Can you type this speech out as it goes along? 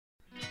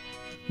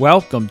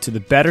Welcome to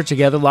the Better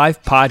Together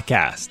Life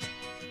podcast.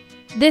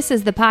 This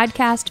is the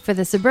podcast for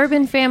the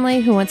suburban family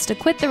who wants to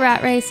quit the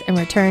rat race and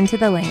return to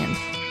the land.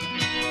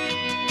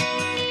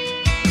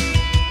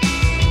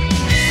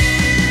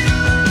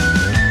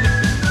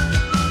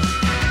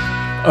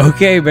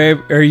 Okay, babe,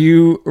 are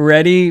you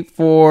ready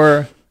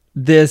for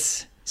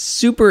this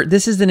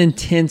This is an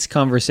intense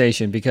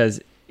conversation because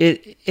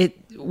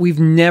we've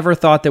never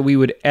thought that we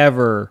would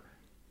ever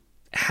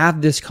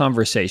have this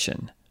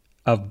conversation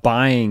of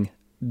buying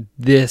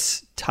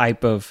this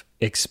type of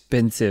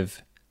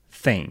expensive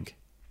thing.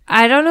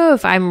 I don't know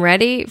if I'm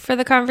ready for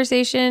the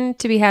conversation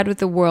to be had with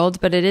the world,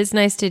 but it is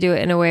nice to do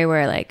it in a way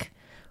where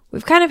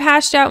we've kind of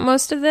hashed out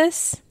most of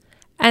this,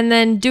 and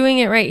then doing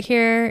it right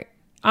here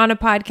on a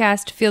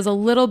podcast feels a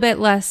little bit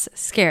less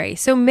scary.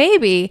 So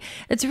maybe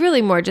it's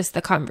really more just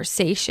the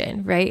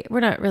conversation, right? We're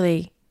not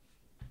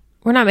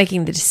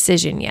making the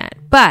decision yet,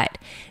 but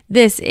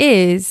this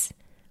is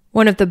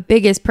one of the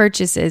biggest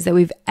purchases that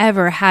we've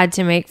ever had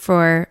to make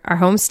for our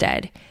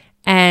homestead.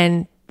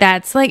 And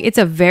that's it's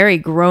a very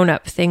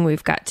grown-up thing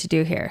we've got to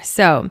do here.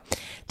 So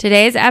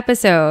today's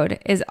episode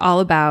is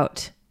all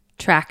about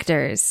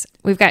tractors.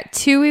 We've got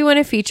two we want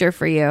to feature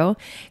for you,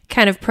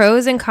 kind of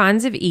pros and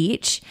cons of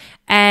each,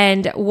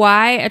 and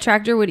why a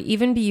tractor would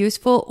even be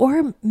useful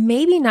or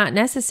maybe not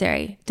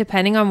necessary,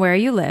 depending on where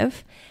you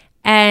live,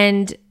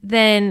 and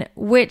then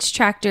which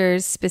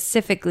tractors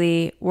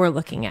specifically we're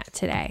looking at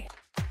today.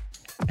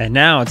 And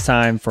now it's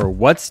time for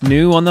What's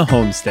New on the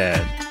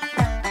Homestead.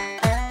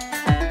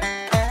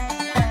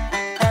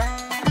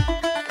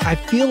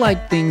 I feel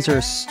like things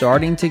are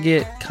starting to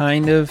get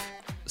kind of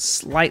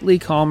slightly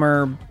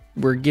calmer.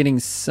 We're getting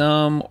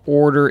some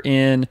order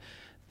in.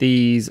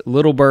 These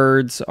little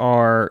birds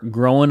are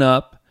growing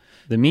up.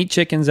 The meat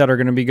chickens that are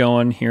going to be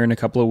going here in a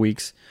couple of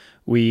weeks.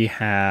 We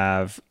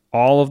have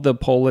all of the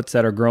pullets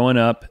that are growing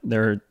up.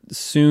 They're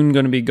soon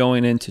going to be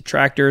going into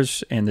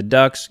tractors, and the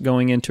ducks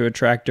going into a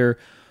tractor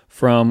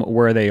from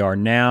where they are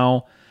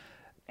now.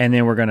 And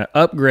then we're going to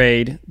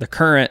upgrade the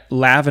current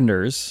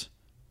lavenders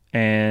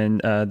and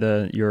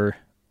your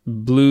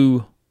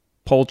blue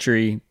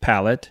poultry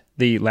pallet.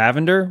 The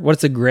lavender,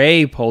 what's a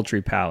gray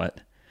poultry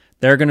pallet?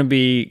 They're going to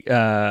be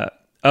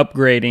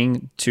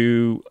upgrading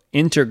to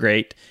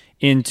integrate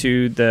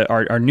into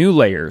our new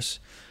layers.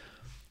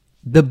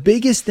 The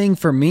biggest thing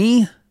for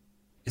me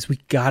is we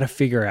got to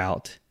figure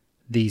out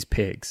these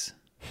pigs.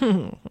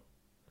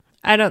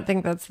 I don't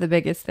think that's the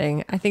biggest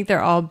thing. I think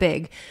they're all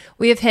big.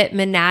 We have hit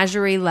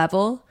menagerie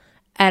level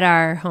at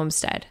our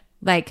homestead.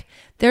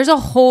 There's a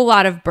whole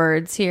lot of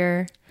birds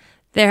here.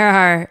 There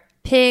are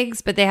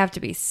pigs, but they have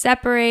to be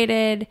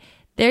separated.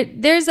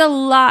 There's a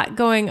lot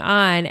going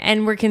on,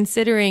 and we're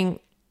considering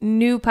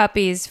new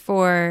puppies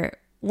for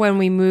when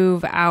we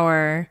move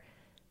our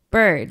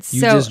birds.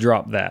 You just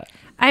dropped that.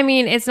 I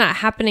mean, it's not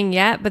happening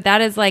yet, but that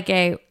is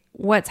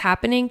what's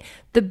happening.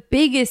 The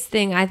biggest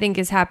thing I think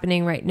is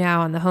happening right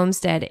now on the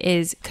homestead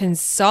is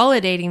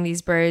consolidating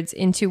these birds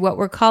into what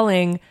we're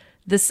calling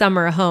the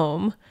summer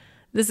home.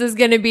 This is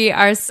going to be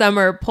our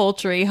summer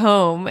poultry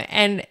home,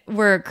 and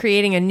we're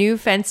creating a new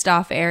fenced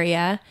off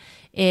area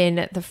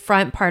in the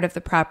front part of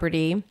the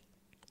property,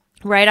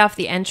 right off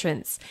the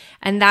entrance.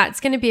 And that's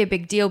going to be a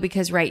big deal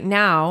because right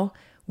now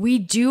we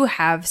do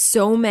have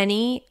so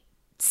many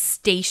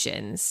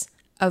stations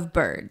of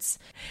birds.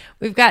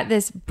 We've got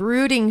this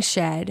brooding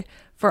shed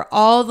for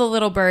all the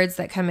little birds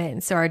that come in.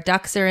 So our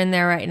ducks are in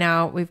there right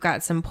now. We've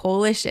got some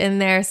Polish in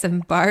there, some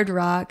barred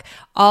rock,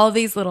 all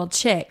these little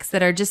chicks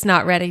that are just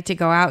not ready to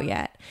go out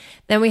yet.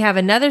 Then we have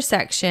another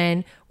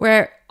section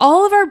where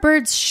all of our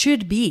birds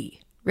should be,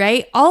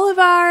 right? All of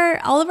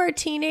our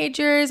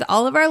teenagers,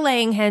 all of our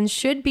laying hens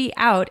should be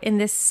out in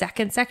this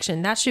second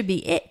section. That should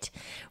be it.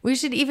 We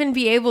should even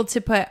be able to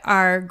put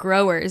our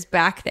growers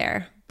back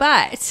there.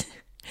 But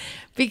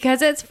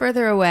because it's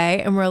further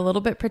away and we're a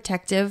little bit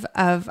protective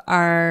of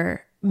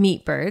our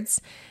meat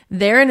birds,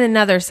 they're in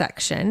another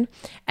section.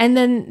 And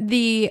then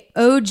the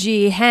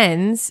OG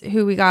hens,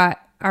 who we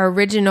got our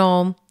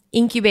original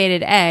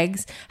incubated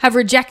eggs, have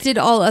rejected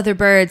all other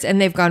birds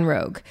and they've gone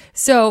rogue.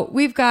 So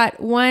we've got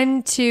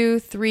 1, 2,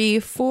 3,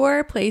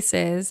 4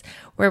 places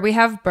where we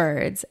have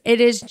birds. It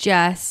is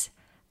just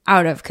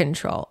out of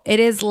control. It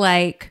is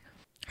like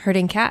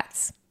herding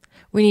cats.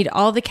 We need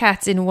all the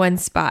cats in one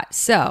spot.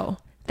 So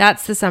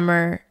that's the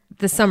summer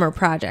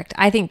project.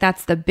 I think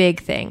that's the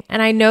big thing.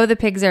 And I know the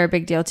pigs are a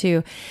big deal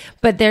too,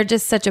 but they're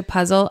just such a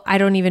puzzle. I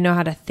don't even know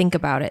how to think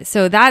about it.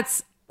 So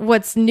that's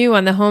what's new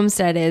on the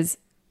homestead, is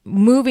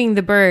moving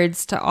the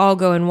birds to all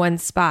go in one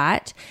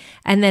spot.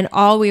 And then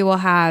all we will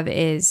have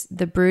is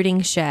the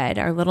brooding shed,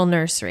 our little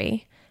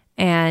nursery,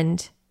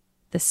 and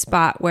the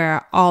spot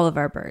where all of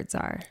our birds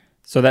are.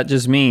 So that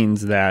just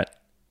means that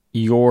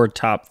your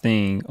top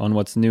thing on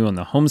what's new on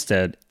the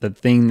homestead, the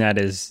thing that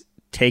is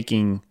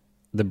taking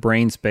the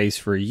brain space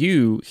for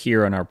you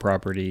here on our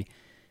property,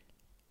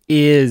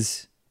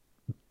 is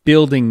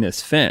building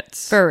this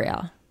fence. For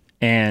real.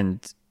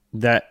 And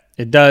that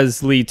it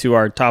does lead to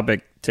our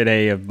topic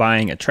today of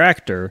buying a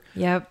tractor.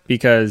 Yep.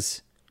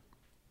 Because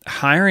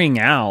hiring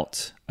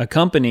out a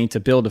company to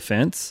build a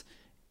fence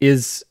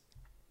it's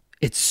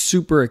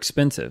super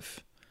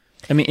expensive.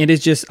 I mean, it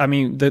is just, I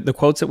mean, the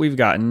quotes that we've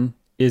gotten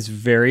is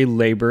very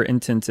labor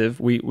intensive.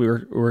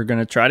 We're going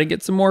to try to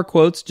get some more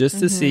quotes just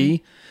to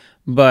see,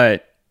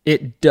 but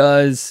it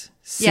does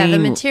seem... Yeah, the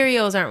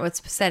materials aren't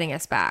what's setting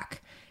us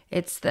back.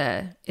 It's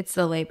the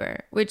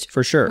labor, which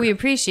for sure we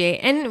appreciate.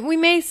 And we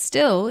may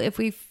still, if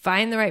we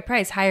find the right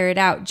price, hire it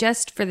out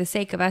just for the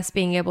sake of us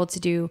being able to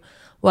do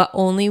what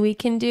only we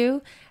can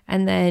do,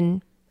 and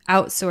then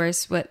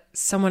outsource what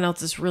someone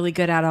else is really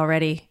good at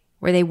already,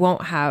 where they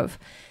won't have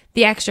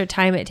the extra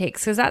time it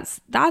takes. Because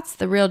that's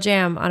the real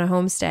jam on a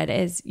homestead,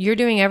 is you're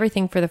doing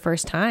everything for the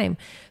first time.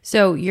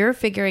 So you're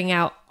figuring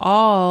out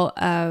all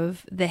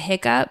of the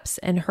hiccups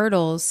and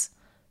hurdles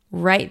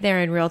right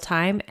there in real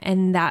time.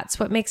 And that's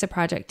what makes a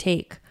project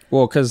take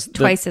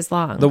twice as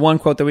long. The one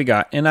quote that we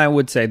got, and I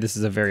would say this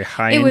is a very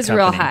high-end It was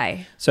company. real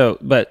high. So,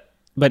 but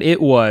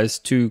it was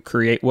to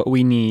create what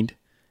we need.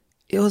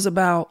 It was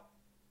about,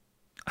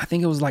 I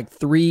think it was like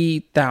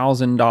 $3,000,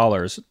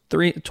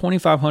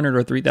 $2,500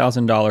 or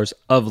 $3,000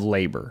 of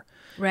labor.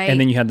 Right. And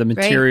then you had the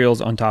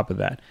materials on top of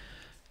that.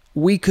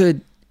 We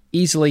could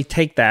easily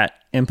take that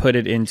and put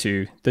it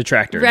into the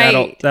tractor.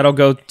 Right. That'll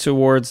go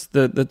towards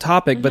the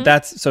topic, but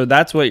that's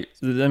what,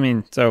 I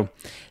mean, so.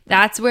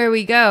 That's where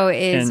we go,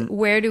 is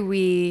where do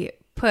we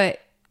put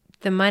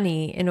the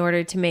money in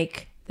order to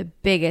make the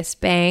biggest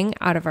bang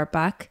out of our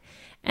buck?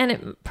 And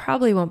it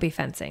probably won't be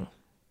fencing.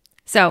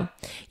 So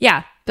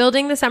yeah,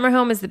 building the summer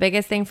home is the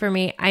biggest thing for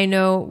me. I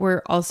know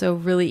we're also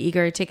really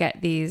eager to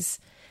get these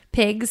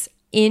pigs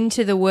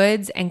into the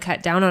woods and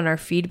cut down on our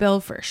feed bill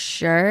for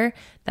sure.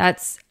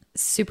 That's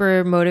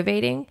super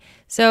motivating.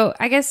 So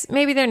I guess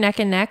maybe they're neck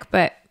and neck,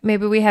 but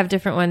maybe we have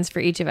different ones for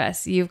each of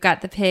us. You've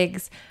got the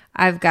pigs.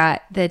 I've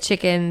got the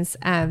chickens,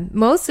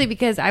 mostly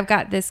because I've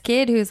got this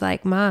kid who's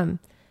like, Mom,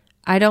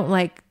 I don't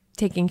like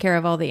taking care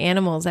of all the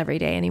animals every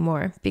day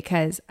anymore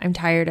because I'm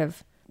tired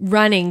of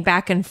running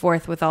back and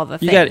forth with all the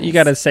things. You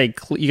got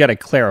to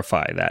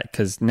clarify that,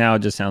 because now it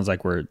just sounds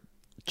like we're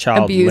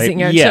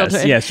abusing our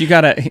children. Yes, you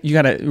got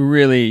to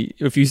really,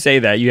 if you say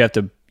that, you have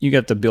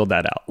to build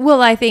that out.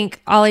 Well, I think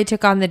Ollie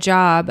took on the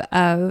job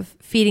of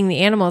feeding the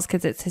animals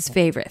because it's his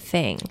favorite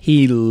thing.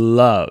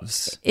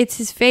 It's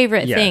his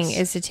favorite thing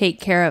is to take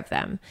care of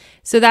them.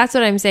 So that's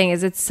what I'm saying,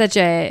 is it's such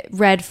a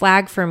red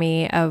flag for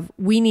me of,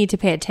 we need to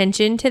pay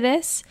attention to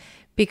this,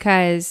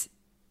 because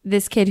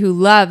this kid who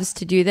loves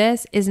to do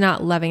this is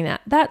not loving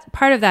that. That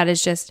part of that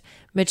is just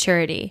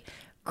maturity,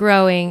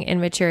 growing in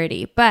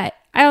maturity. But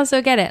I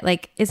also get it.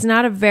 Like, it's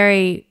not a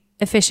very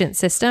efficient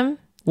system.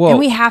 Well, and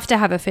we have to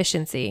have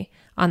efficiency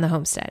on the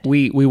homestead.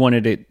 We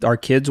wanted it. Our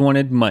kids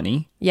wanted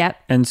money. Yep.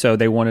 And so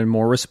they wanted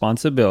more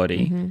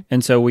responsibility. Mm-hmm.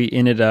 And so we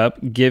ended up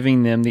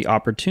giving them the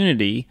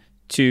opportunity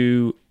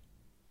to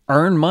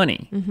earn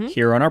money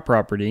here on our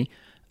property.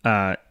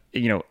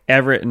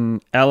 Everett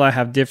and Ella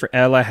have different.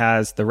 Ella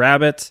has the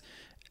rabbits.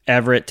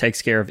 Everett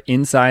takes care of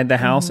inside the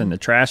house and the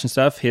trash and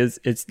stuff.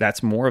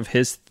 That's more of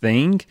his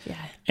thing. Yeah.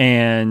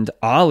 And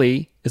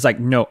Ollie is like,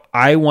 no,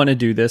 I want to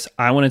do this.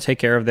 I want to take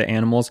care of the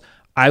animals.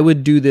 I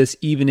would do this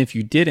even if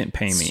you didn't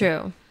pay me. It's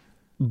true.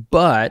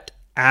 But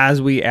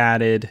as we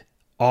added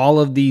all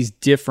of these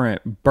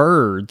different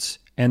birds,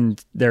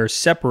 and they're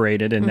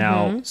separated and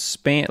now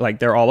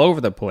they're all over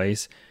the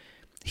place,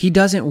 he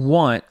doesn't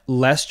want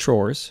less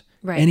chores.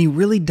 Right. And he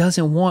really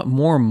doesn't want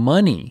more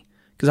money.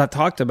 Because I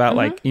talked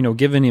about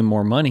giving him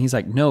more money. He's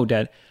like, no,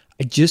 Dad,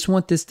 I just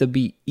want this to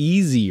be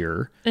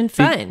easier. And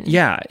fun.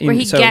 Where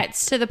he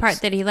gets to the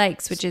part that he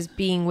likes, which is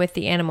being with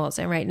the animals.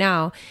 And right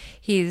now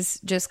he's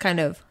just kind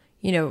of,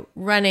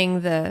 running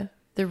the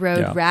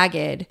road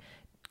ragged,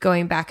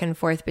 going back and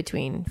forth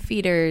between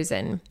feeders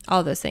and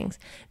all those things.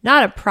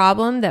 Not a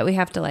problem that we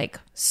have to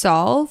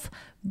solve,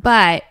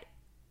 but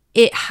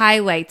it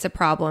highlights a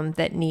problem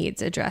that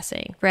needs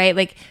addressing, right?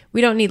 Like,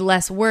 we don't need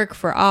less work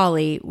for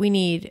Ollie. We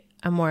need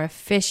a more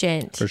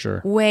efficient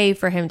way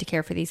for him to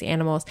care for these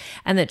animals.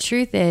 And the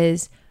truth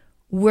is,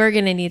 we're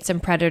going to need some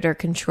predator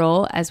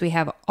control as we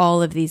have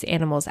all of these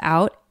animals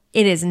out.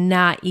 It is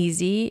not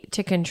easy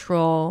to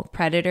control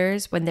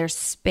predators when they're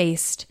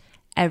spaced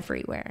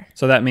everywhere.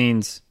 So that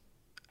means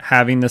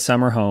having the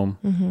summer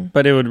home,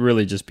 but it would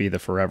really just be the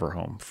forever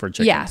home for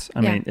chickens. Yeah,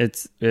 I mean,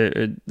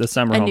 the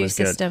summer home is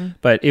system. Good,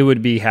 but it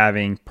would be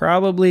having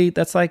probably,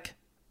 that's like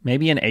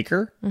maybe an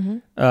acre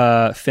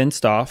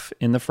fenced off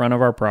in the front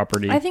of our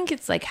property. I think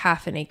it's like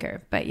half an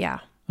acre, but yeah.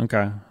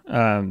 Okay.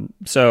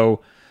 So,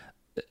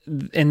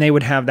 and they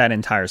would have that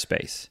entire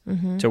space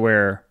to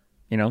where,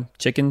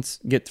 chickens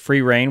get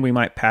free reign. We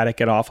might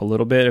paddock it off a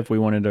little bit if we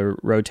wanted to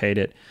rotate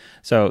it.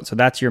 So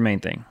that's your main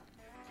thing.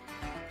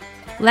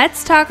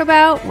 Let's talk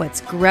about what's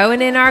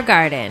growing in our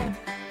garden.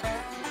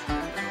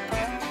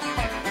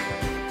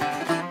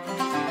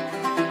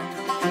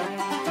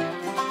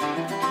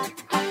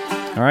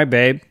 All right,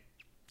 babe,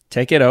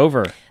 take it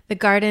over. The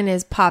garden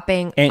is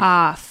popping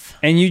off.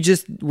 And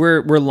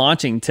we're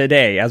launching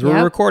today as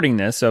we're recording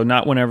this. So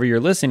not whenever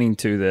you're listening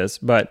to this,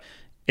 but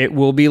it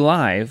will be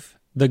live,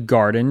 the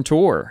garden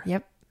tour.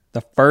 Yep.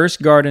 the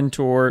first garden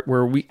tour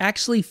where we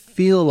actually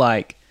feel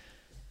like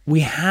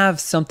we have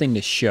something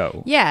to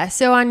show. Yeah.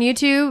 So on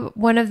YouTube,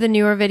 one of the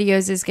newer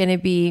videos is going to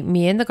be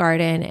me in the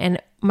garden.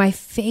 And my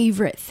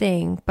favorite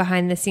thing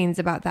behind the scenes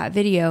about that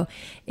video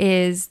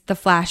is the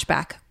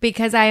flashback,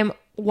 because I am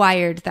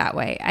wired that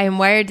way. I am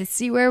wired to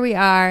see where we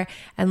are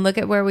and look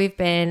at where we've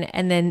been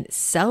and then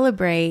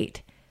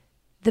celebrate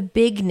the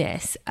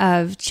bigness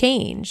of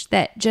change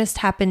that just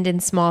happened in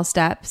small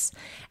steps.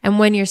 And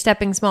when you're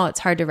stepping small,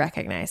 it's hard to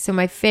recognize. So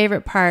my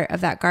favorite part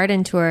of that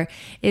garden tour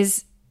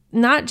is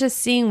not just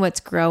seeing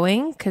what's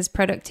growing, because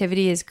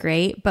productivity is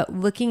great, but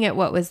looking at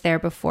what was there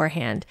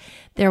beforehand.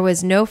 There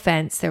was no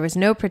fence. There was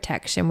no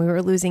protection. We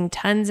were losing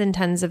tons and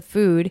tons of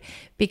food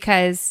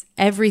because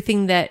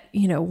everything that,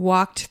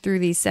 walked through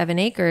these 7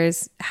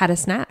 acres had a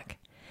snack.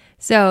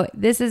 So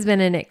this has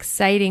been an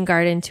exciting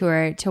garden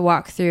tour to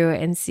walk through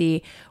and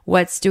see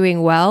what's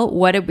doing well.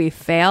 What did we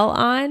fail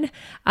on?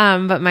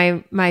 But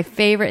my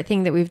favorite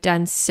thing that we've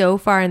done so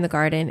far in the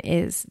garden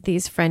is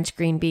these French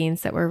green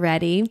beans that were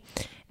ready.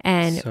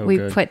 And So we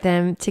good. put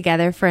them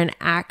together for an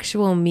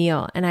actual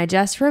meal. And I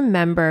just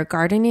remember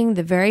gardening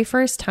the very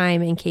first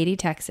time in Katy,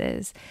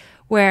 Texas,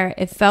 where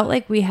it felt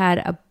like we had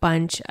a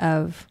bunch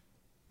of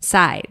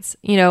sides,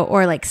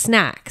 or like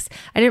snacks.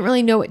 I didn't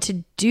really know what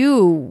to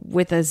do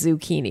with a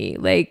zucchini.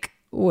 Like,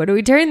 what do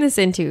we turn this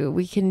into?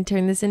 We can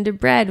turn this into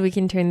bread. We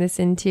can turn this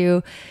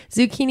into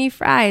zucchini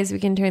fries. We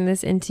can turn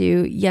this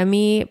into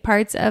yummy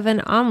parts of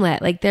an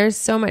omelet. Like, there's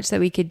so much that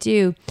we could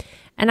do.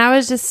 And I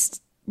was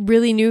just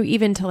really new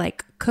even to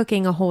like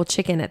cooking a whole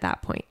chicken at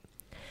that point.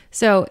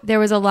 So there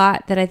was a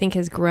lot that I think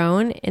has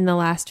grown in the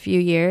last few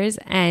years,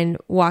 and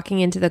walking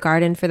into the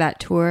garden for that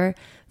tour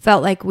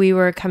felt like we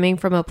were coming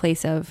from a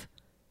place of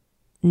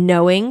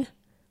knowing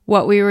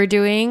what we were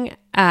doing.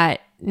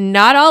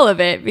 Not all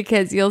of it,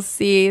 because you'll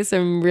see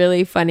some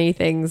really funny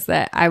things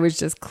that I was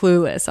just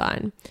clueless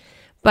on.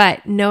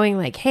 But knowing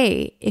like,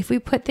 hey, if we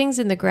put things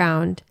in the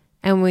ground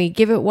and we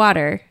give it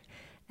water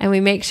and we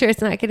make sure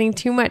it's not getting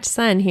too much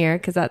sun here,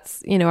 because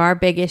that's, our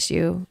big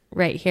issue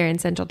right here in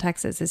Central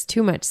Texas is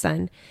too much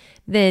sun,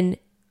 then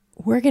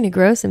we're going to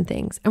grow some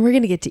things and we're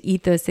going to get to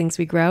eat those things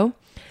we grow.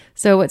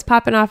 So what's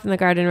popping off in the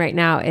garden right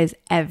now is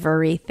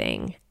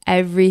everything.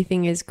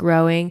 Everything is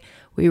growing.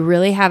 We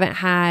really haven't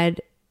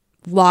had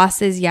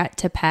losses yet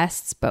to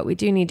pests, but we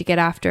do need to get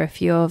after a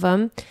few of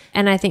them.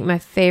 And I think my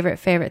favorite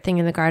thing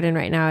in the garden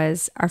right now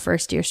is our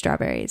first year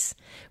strawberries,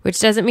 which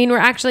doesn't mean we're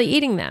actually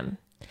eating them.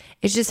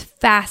 It's just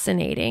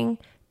fascinating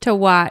to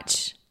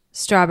watch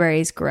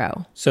strawberries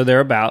grow. So they're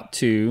about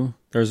to,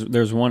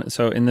 there's one,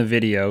 so in the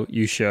video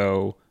you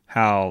show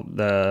how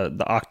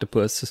the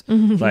octopus,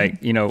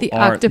 The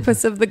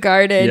octopus of the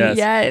garden.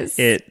 Yes.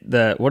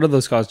 What are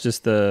those called?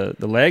 Just the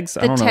legs?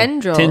 I don't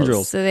know.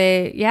 Tendrils. So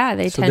they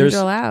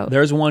tendril out.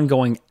 There's one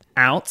going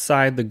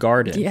outside the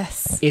garden.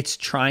 Yes. It's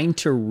trying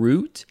to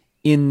root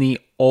in the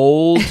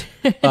old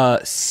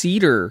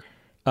cedar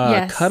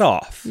Yes.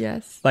 cutoff.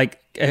 Yes. Like,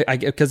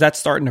 because that's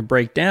starting to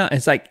break down.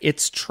 It's like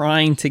it's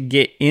trying to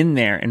get in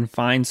there and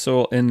find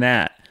soil in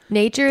that.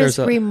 Nature is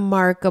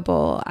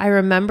remarkable. I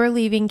remember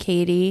leaving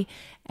Katy,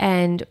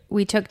 and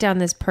we took down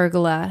this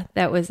pergola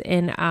that was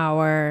in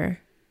our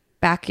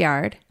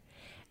backyard.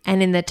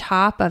 And in the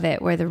top of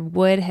it, where the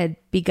wood had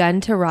begun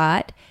to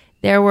rot,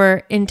 there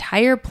were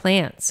entire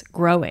plants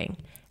growing.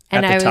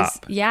 And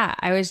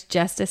I was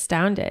just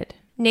astounded.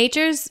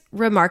 Nature's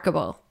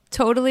remarkable.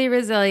 Totally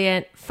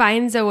resilient,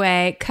 finds a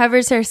way,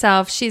 covers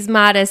herself, she's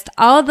modest.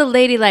 All the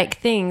ladylike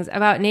things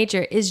about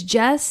nature is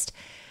just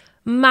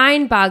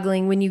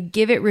mind-boggling when you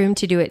give it room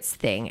to do its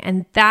thing.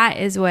 And that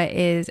is what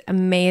is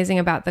amazing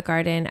about the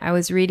garden. I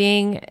was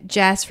reading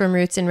Jess from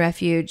Roots and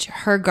Refuge,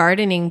 her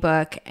gardening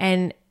book,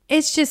 and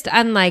it's just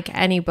unlike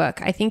any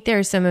book. I think there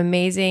are some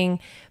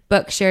amazing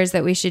book shares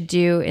that we should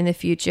do in the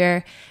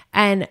future.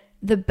 And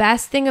the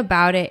best thing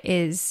about it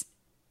is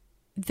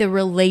the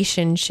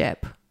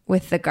relationship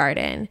with the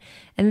garden.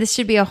 And this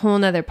should be a whole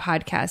nother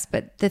podcast.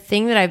 But the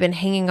thing that I've been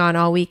hanging on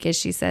all week is,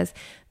 she says,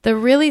 the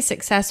really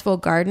successful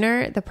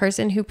gardener, the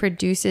person who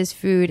produces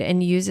food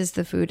and uses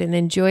the food and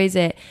enjoys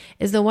it,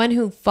 is the one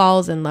who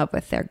falls in love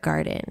with their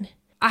garden.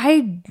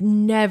 I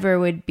never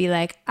would be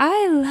like,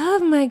 I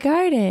love my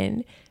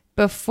garden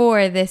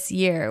before this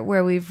year,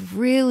 where we've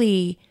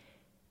really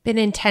been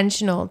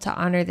intentional to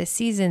honor the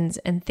seasons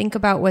and think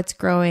about what's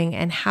growing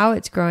and how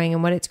it's growing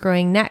and what it's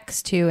growing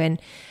next to, and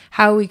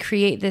how we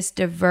create this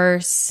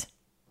diverse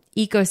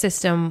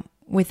ecosystem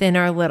within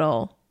our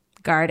little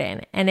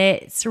garden. And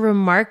it's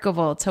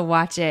remarkable to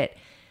watch it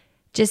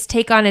just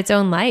take on its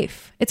own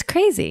life. It's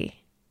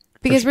crazy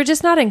because we're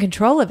just not in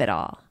control of it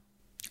all.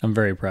 I'm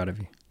very proud of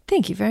you.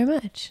 Thank you very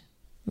much.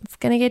 It's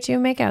going to get you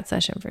a makeout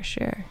session for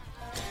sure.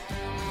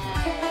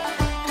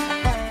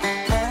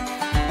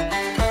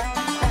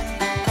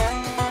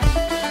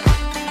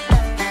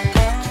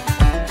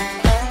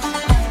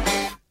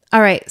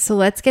 All right, so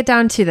let's get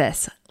down to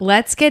this.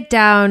 Let's get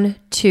down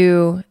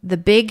to the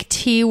big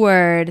T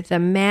word, the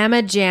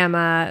mamma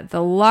jamma,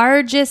 the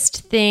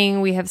largest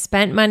thing we have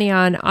spent money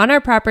on our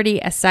property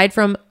aside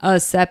from a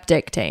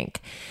septic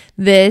tank.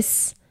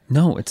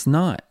 No, it's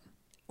not.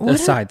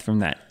 Aside from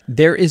that,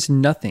 there is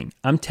nothing.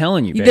 I'm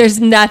telling you, babe. There's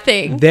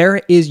nothing.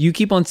 There is. You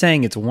keep on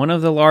saying it's one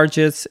of the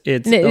largest.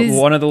 It's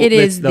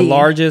the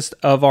largest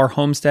of our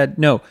homestead.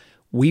 No,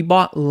 we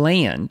bought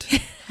land.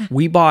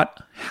 We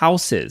bought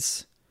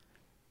houses.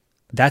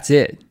 That's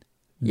it.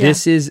 Yeah.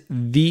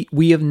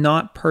 We have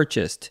not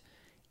purchased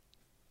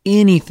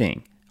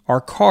anything.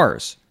 Our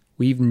cars.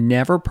 We've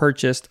never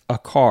purchased a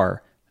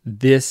car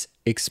this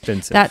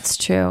expensive. That's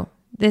true.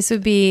 This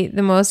would be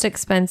the most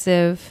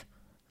expensive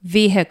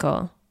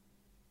vehicle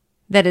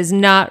that is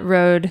not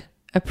road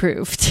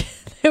approved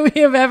that we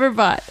have ever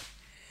bought.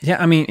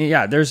 Yeah, I mean,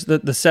 yeah, there's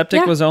the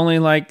septic was only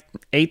like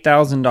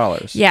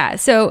 $8,000. Yeah,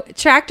 so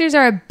tractors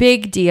are a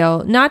big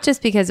deal, not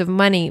just because of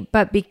money,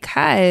 but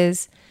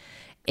because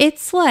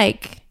it's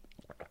like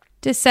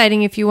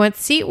deciding if you want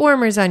seat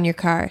warmers on your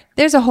car.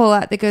 There's a whole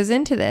lot that goes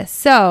into this.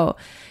 So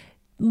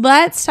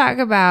let's talk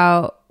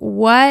about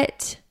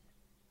what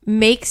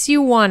makes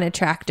you want a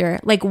tractor.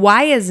 Like,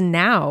 why is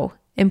now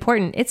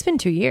important? It's been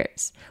 2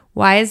 years.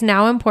 Why is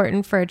now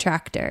important for a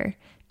tractor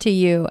to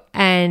you,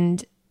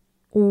 and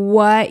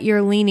what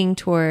you're leaning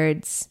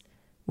towards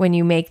when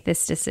you make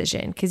this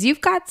decision? Because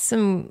you've got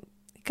some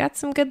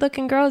good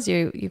looking girls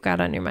you've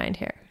got on your mind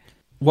here.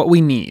 What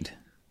we need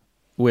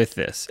with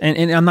this,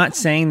 and I'm not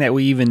saying that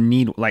we even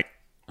need, like,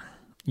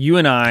 you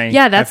and I.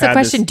 Yeah, that's the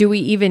question. Do we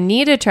even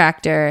need a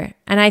tractor?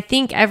 And I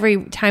think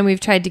every time we've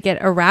tried to get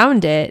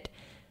around it,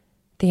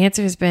 the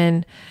answer has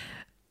been,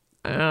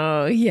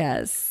 oh,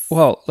 yes.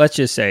 Well, let's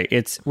just say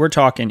we're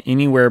talking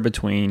anywhere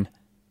between,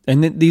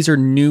 and these are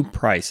new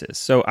prices.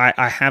 So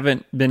I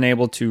haven't been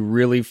able to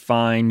really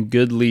find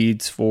good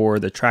leads for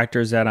the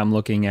tractors that I'm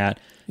looking at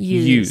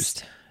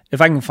used. If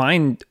I can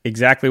find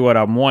exactly what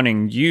I'm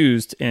wanting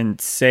used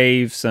and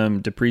save some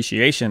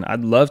depreciation,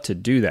 I'd love to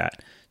do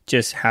that.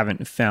 Just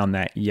haven't found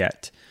that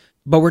yet.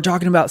 But we're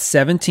talking about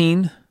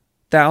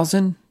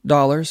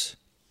 $17,000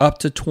 up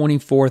to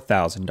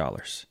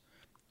 $24,000.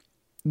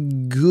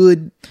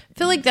 Good. I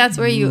feel like that's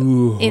where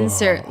you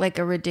insert like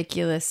a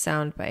ridiculous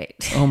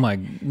soundbite. Oh my,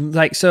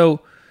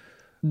 so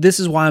this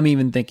is why I'm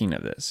even thinking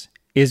of this,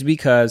 is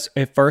because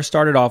it first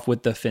started off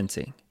with the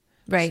fencing.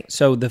 Right.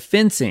 So the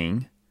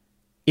fencing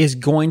is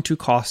going to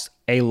cost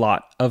a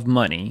lot of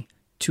money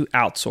to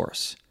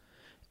outsource.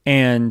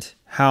 And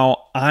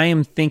how I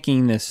am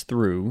thinking this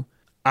through,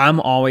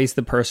 I'm always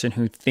the person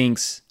who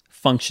thinks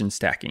function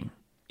stacking.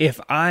 If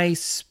I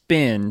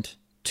spend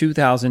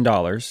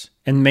 $2,000,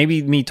 and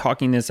maybe me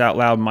talking this out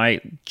loud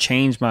might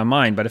change my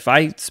mind, but if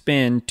I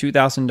spend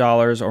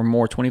 $2,000 or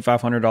more,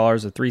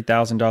 $2,500 or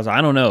 $3,000,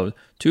 I don't know,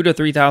 $2,000 to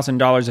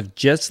 $3,000 of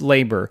just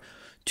labor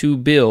to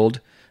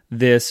build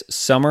this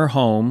summer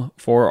home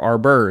for our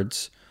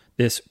birds,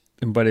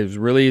 but it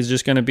really is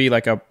just going to be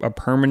like a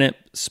permanent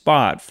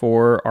spot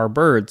for our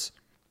birds.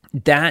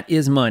 That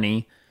is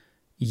money.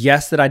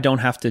 Yes, that I don't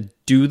have to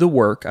do the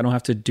work. I don't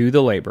have to do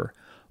the labor,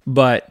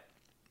 but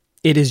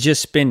it is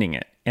just spending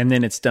it and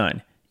then it's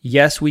done.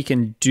 Yes, we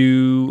can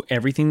do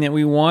everything that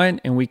we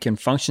want and we can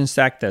function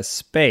stack the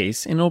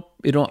space. And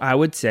I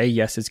would say,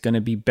 yes, it's going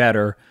to be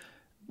better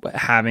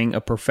having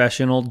a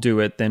professional do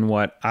it than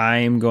what I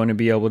am going to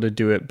be able to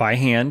do it by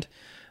hand.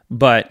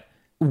 But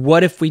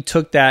what if we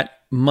took that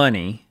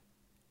money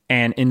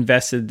and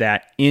invested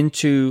that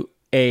into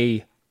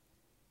a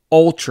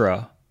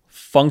ultra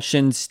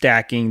function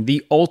stacking,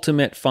 the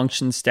ultimate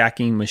function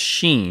stacking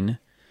machine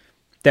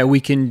that we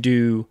can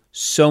do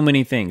so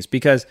many things?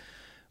 Because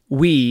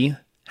we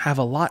have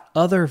a lot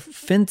other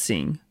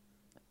fencing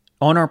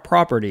on our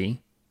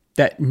property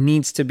that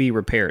needs to be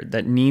repaired,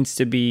 that needs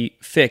to be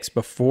fixed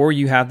before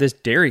you have this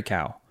dairy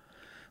cow.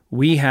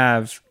 We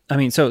have,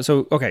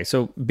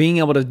 so being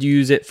able to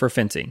use it for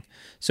fencing.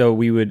 So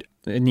we would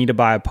need to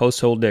buy a post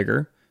hole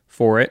digger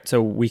for it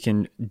so we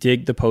can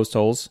dig the post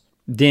holes.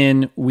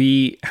 Then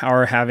we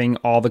are having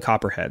all the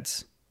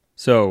copperheads.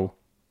 So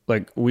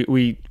like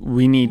we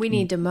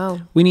need to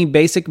mow. We need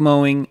basic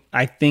mowing.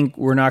 I think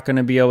we're not going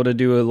to be able to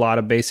do a lot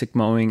of basic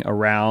mowing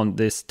around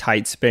this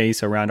tight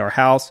space around our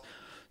house.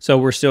 So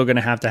we're still going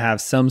to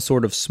have some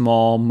sort of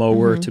small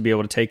mower to be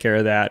able to take care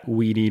of that,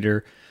 weed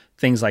eater,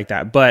 things like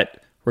that.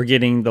 But we're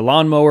getting the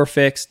lawnmower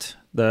fixed.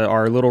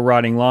 Our little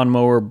rotting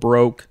lawnmower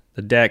broke,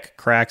 the deck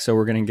cracked, so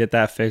we're going to get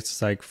that fixed.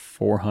 It's like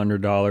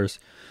 $400.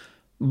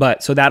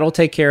 But so that'll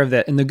take care of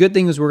that. And the good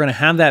thing is we're going to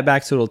have that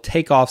back, so it'll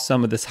take off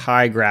some of this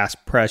high grass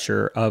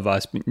pressure of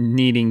us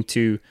needing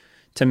to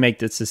make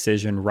this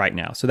decision right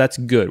now. So that's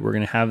good. We're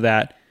going to have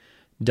that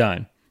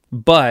done.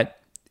 But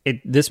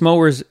this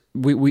mower's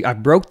I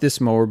broke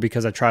this mower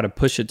because I tried to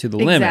push it to the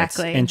limits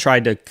and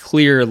tried to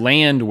clear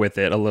land with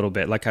it a little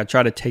bit. Like I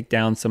tried to take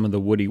down some of the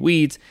woody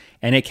weeds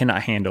and it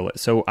cannot handle it.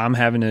 So we're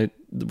not going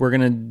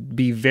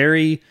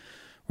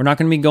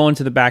to be going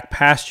to the back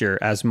pasture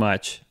as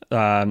much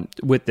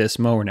with this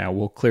mower now.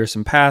 We'll clear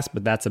some paths,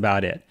 but that's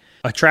about it.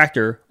 A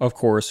tractor, of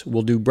course,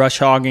 will do brush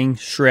hogging,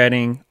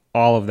 shredding,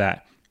 all of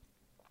that.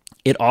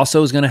 It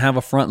also is going to have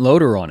a front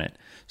loader on it.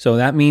 So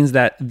that means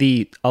that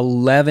the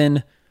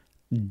 11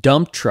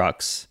 dump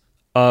trucks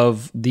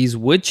of these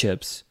wood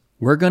chips,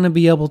 we're going to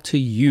be able to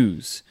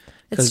use.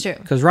 It's true.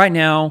 Because right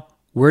now,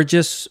 we're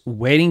just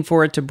waiting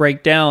for it to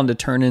break down to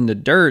turn into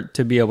dirt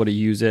to be able to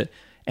use it.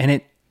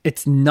 And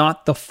it's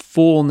not the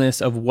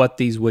fullness of what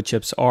these wood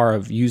chips are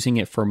of using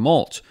it for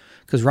mulch.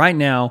 Because right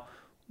now,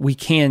 we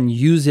can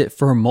use it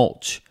for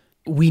mulch.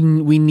 We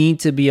need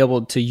to be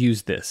able to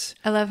use this.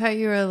 I love how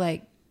you were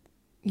like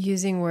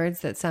using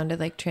words that sounded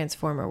like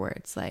Transformer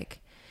words. Like,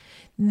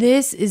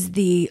 this is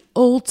the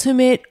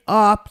ultimate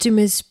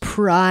Optimus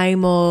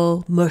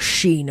Primal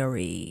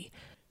machinery.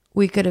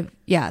 We could have,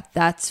 yeah,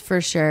 that's for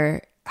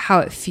sure how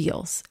it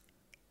feels.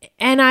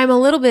 And I'm a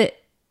little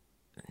bit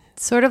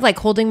sort of like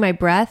holding my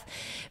breath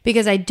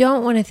because I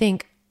don't want to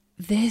think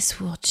this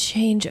will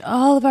change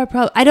all of our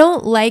problems. I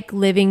don't like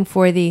living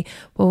for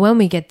well, when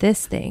we get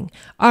this thing,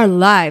 our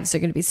lives are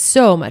going to be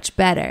so much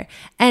better.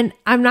 And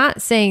I'm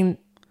not saying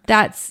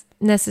that's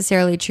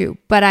necessarily true,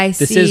 but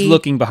This is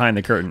looking behind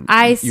the curtain.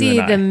 I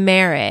see the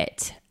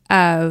merit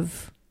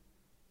of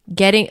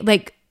getting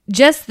like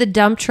just the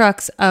dump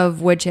trucks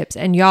of wood chips.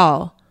 And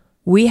y'all,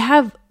 we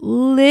have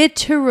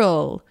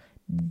literal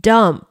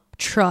dump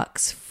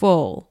trucks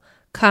full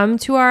come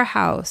to our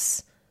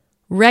house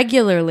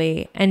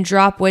regularly and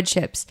drop wood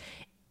chips.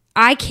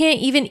 I can't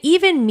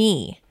even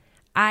me,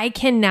 I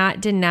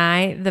cannot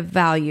deny the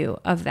value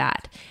of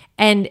that.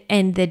 And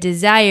the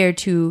desire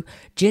to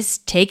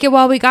just take it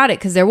while we got it,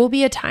 because there will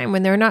be a time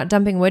when they're not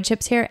dumping wood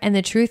chips here. And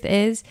the truth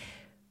is,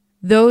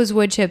 those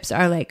wood chips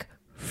are like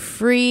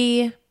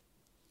free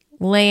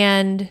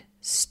land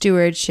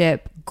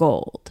stewardship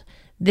gold.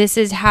 This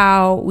is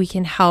how we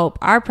can help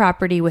our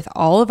property with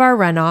all of our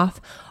runoff,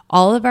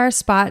 all of our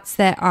spots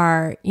that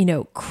are,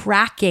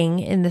 cracking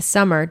in the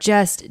summer,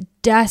 just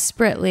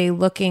desperately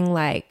looking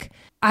like,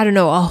 I don't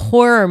know, a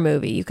horror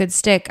movie. You could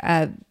stick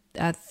a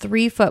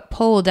 3-foot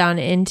pole down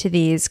into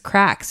these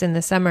cracks in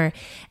the summer,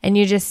 and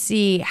you just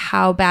see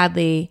how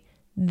badly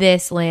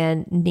this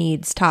land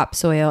needs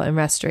topsoil and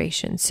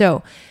restoration.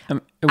 So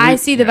I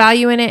see the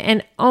value in it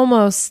and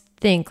almost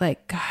think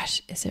like,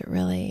 gosh, is it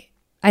really?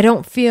 I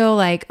don't feel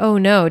like, oh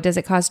no, does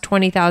it cost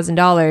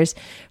 $20,000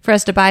 for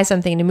us to buy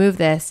something to move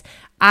this?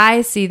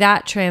 I see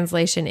that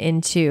translation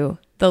into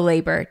the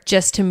labor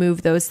just to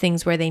move those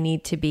things where they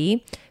need to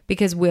be,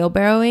 because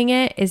wheelbarrowing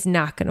it is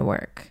not going to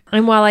work.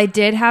 And while I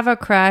did have a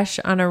crush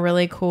on a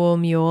really cool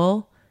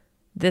mule,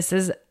 this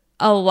is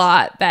a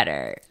lot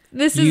better.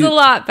 This is a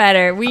lot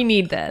better. We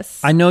need this.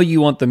 I know you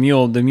want the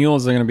mule. The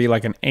mules are going to be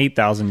like an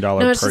 $8,000 no,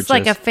 it's purchase. just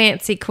like a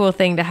fancy, cool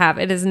thing to have.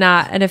 It is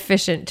not an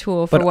efficient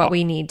tool for what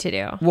we need to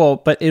do. Well,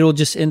 but it'll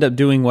just end up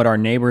doing what our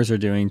neighbors are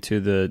doing to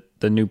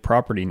the new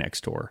property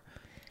next door.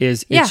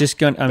 It's just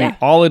going to, I mean,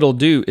 all it'll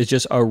do is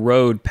just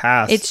erode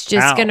past. It's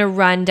just going to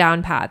run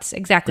down paths.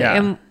 Exactly.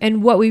 Yeah.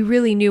 And what we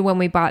really knew when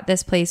we bought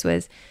this place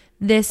was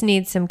this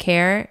needs some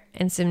care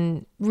and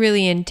some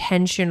really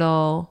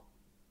intentional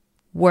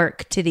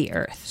work to the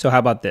earth. So how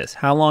about this?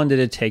 How long did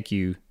it take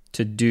you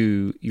to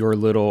do your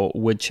little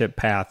wood chip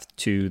path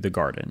to the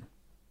garden?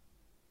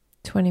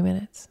 20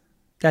 minutes.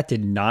 That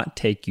did not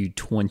take you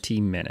 20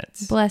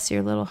 minutes. Bless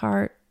your little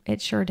heart.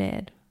 It sure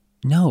did.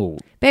 No.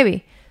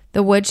 Baby,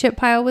 the wood chip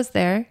pile was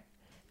there,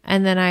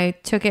 and then I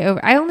took it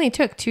over. I only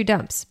took 2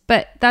 dumps,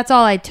 but that's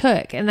all I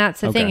took. And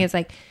that's the thing is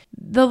like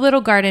the little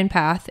garden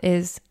path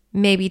is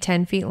maybe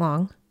 10 feet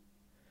long.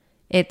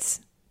 It's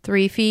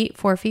 3 feet,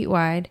 4 feet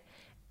wide.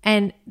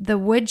 And the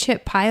wood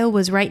chip pile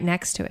was right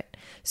next to it.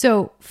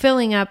 So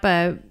filling up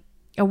a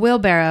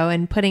wheelbarrow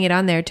and putting it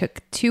on there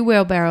took 2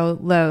 wheelbarrow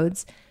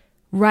loads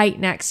right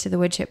next to the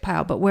wood chip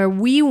pile. But where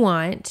we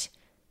want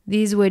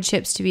these wood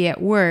chips to be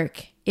at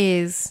work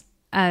is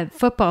a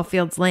football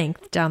field's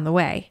length down the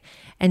way.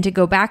 And to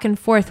go back and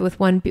forth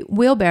with one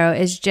wheelbarrow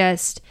is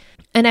just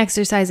an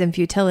exercise in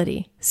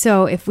futility.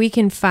 So if we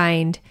can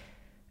find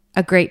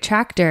a great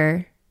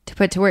tractor to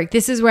put to work.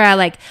 This is where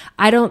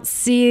I don't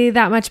see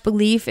that much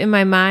belief in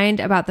my mind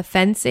about the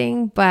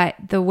fencing, but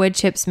the wood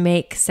chips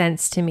make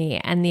sense to me.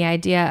 And the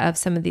idea of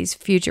some of these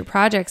future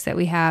projects that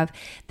we have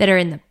that are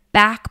in the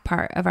back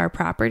part of our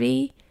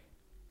property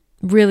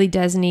really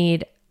does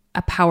need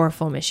a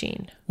powerful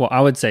machine. Well,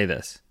 I would say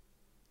this.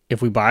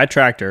 If we buy a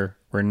tractor,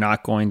 we're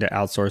not going to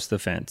outsource the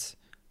fence.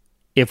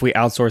 If we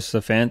outsource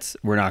the fence,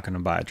 we're not going to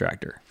buy a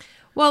tractor.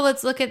 Well,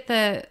 let's look at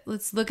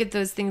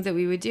those things that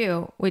we would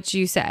do, which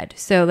you said.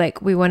 So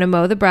we want to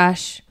mow the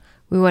brush,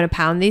 we want to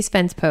pound these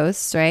fence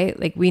posts, right?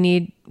 Like we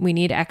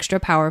need extra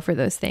power for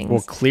those things.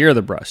 Well, clear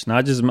the brush,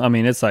 not just. I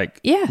mean, it's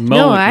like mowing.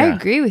 No, I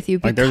agree with you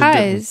because there's a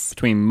difference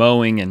between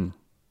mowing and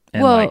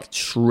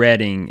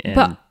shredding and.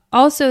 But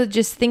also,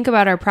 just think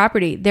about our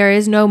property. There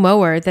is no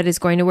mower that is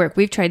going to work.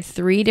 We've tried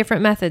 3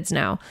 different methods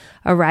now.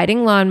 A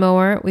riding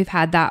lawnmower. We've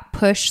had that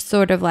push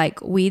sort of like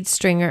weed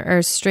stringer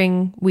or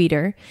string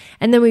weeder.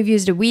 And then we've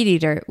used a weed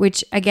eater,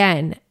 which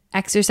again,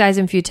 exercise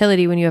in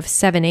futility when you have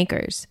 7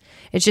 acres.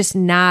 It's just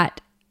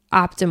not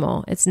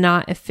optimal. It's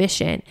not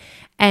efficient.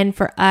 And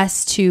for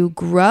us to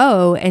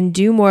grow and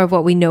do more of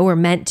what we know we're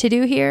meant to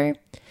do here,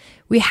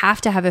 we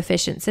have to have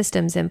efficient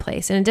systems in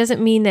place. And it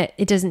doesn't mean that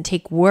it doesn't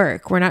take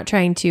work. We're not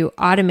trying to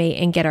automate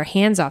and get our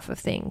hands off of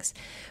things.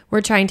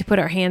 We're trying to put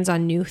our hands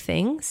on new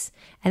things.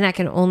 And that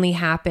can only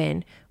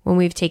happen when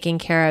we've taken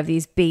care of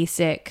these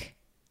basic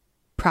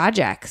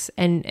projects.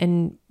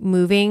 And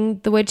moving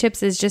the wood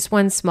chips is just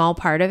one small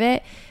part of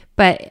it.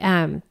 But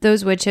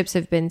those wood chips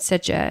have been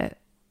such a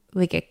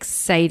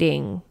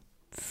exciting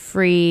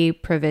free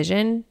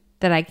provision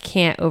that I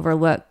can't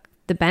overlook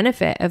the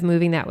benefit of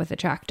moving that with a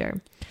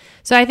tractor.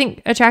 So I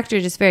think a tractor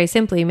just very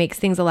simply makes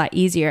things a lot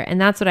easier. And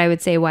that's what I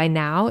would say why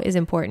now is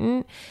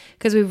important,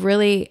 because we've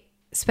really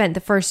spent the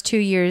first 2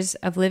 years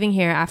of living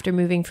here after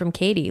moving from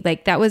Katy.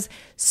 Like that was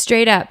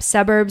straight up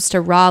suburbs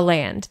to raw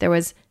land. There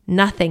was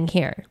nothing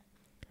here.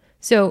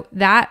 So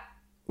that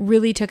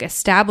really took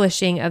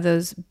establishing of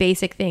those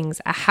basic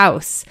things, a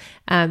house,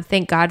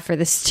 thank God for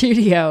the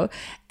studio,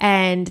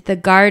 and the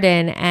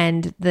garden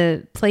and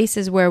the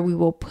places where we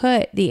will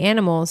put the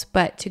animals,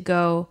 but to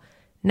go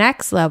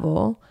next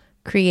level,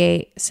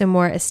 create some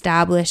more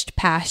established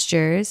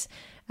pastures,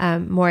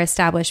 more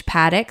established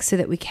paddocks so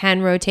that we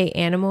can rotate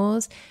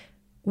animals.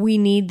 We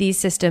need these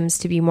systems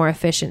to be more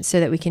efficient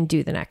so that we can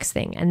do the next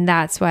thing. And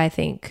that's why I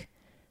think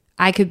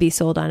I could be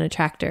sold on a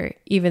tractor,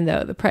 even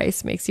though the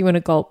price makes you want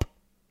to gulp.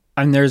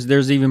 And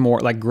there's even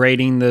more like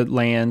grading the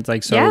land,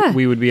 like so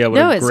we would be able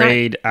to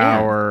grade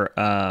our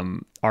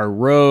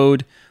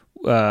road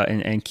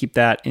and keep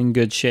that in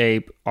good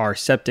shape. Our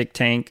septic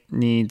tank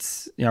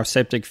needs, our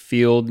septic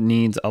field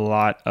needs a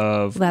lot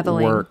of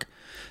leveling work.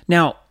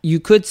 Now you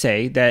could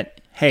say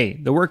that, hey,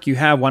 the work you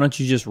have, why don't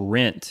you just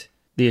rent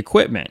the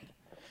equipment?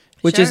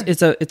 Which is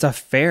it's a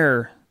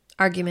fair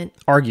argument.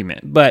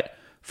 But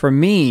for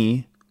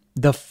me,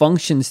 the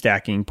function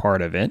stacking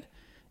part of it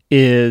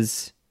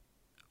is,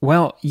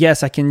 well,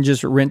 yes, I can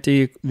just rent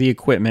the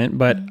equipment,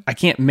 but I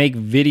can't make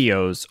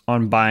videos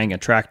on buying a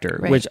tractor,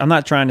 which I'm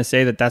not trying to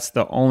say that that's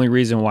the only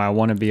reason why I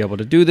want to be able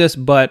to do this,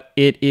 but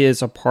it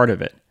is a part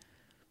of it.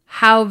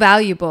 How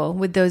valuable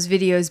would those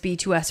videos be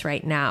to us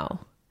right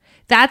now?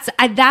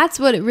 That's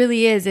what it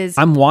really is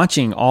I'm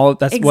watching what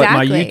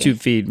my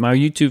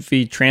YouTube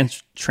feed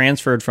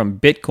transferred from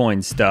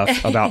Bitcoin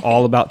stuff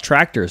about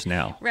tractors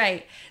now.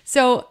 Right.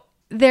 So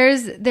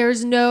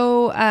there's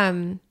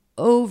no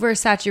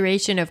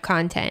oversaturation of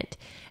content.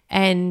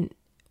 And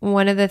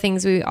one of the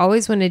things we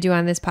always want to do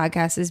on this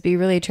podcast is be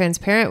really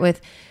transparent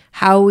with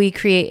how we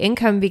create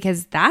income,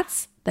 because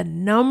that's the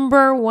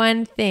number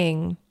one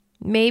thing,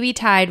 maybe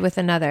tied with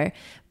another.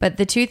 But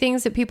the two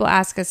things that people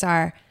ask us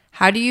are,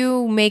 how do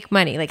you make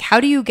money? Like, how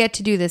do you get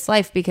to do this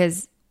life?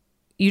 Because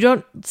you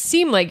don't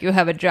seem like you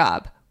have a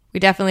job. We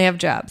definitely have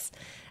jobs.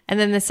 And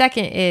then the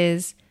second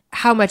is,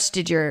 how much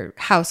did your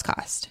house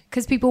cost?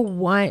 Because people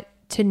want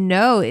to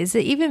know, is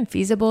it even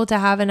feasible to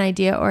have an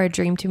idea or a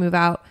dream to move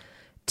out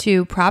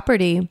to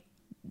property?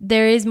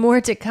 There is more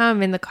to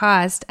come in the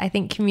cost. I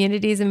think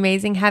community is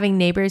amazing. Having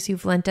neighbors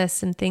who've lent us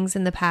some things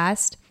in the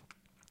past,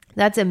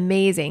 that's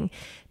amazing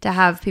to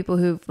have people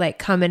who've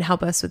come and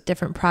help us with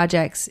different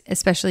projects,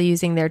 especially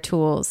using their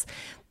tools.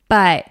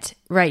 But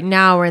right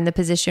now we're in the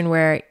position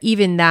where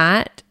even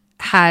that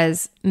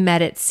has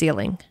met its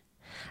ceiling.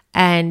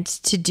 And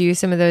to do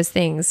some of those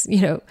things,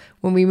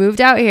 when we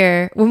moved out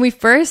here, when we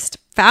first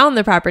found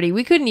the property,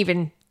 we couldn't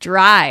even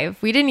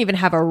drive. We didn't even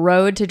have a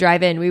road to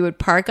drive in. We would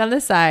park on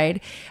the side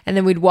and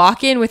then we'd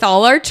walk in with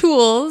all our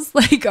tools,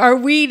 like our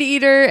weed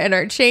eater and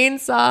our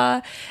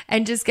chainsaw,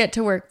 and just get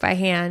to work by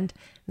hand.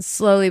 And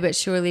slowly but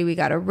surely we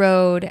got a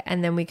road,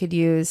 and then we could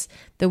use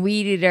the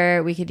weed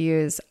eater, we could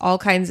use all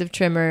kinds of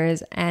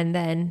trimmers, and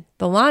then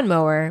the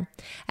lawnmower.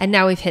 And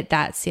now we've hit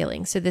that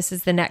ceiling. So this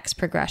is the next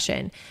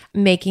progression.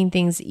 Making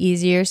things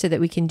easier so that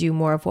we can do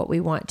more of what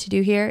we want to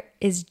do here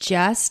is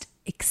just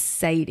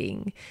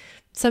exciting.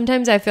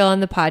 Sometimes I feel on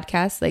the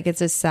podcast like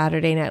it's a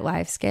Saturday Night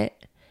Live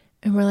skit,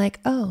 and we're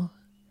like, oh,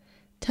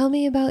 tell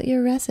me about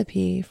your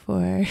recipe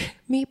for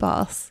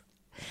meatballs.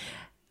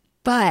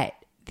 But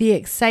the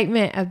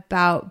excitement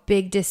about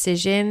big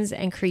decisions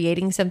and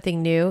creating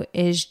something new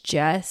is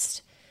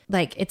just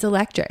it's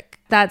electric.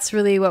 That's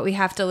really what we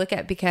have to look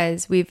at,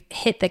 because we've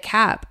hit the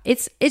cap.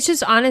 It's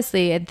just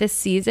honestly, at this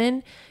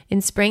season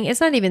in spring,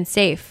 it's not even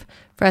safe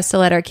for us to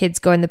let our kids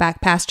go in the back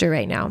pasture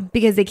right now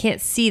because they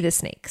can't see the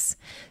snakes.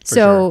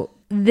 So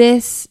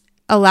this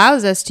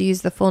allows us to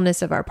use the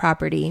fullness of our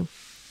property.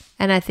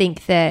 And I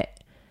think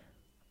that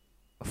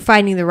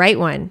finding the right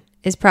one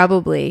is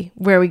probably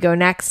where we go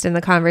next in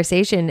the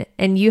conversation.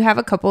 And you have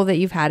a couple that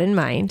you've had in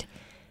mind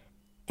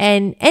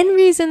and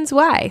reasons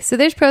why. So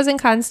there's pros and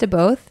cons to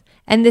both.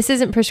 And this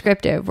isn't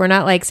prescriptive. We're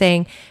not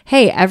saying,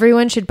 hey,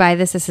 everyone should buy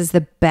this. This is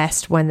the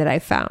best one that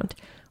I've found.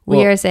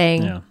 We are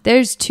saying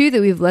there's two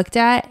that we've looked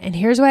at, and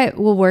here's why it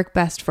will work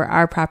best for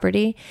our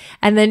property.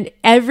 And then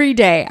every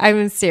day,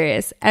 I'm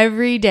serious,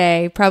 every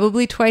day,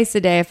 probably twice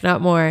a day, if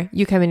not more,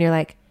 you come in, you're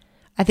like,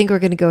 I think we're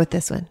going to go with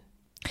this one.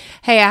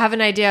 Hey, I have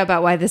an idea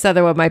about why this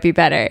other one might be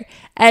better.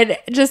 And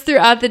just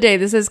throughout the day,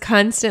 this is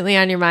constantly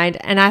on your mind.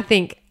 And I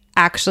think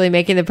actually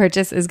making the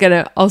purchase is going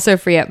to also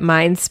free up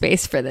mind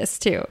space for this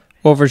too.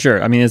 Well, for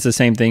sure. I mean, it's the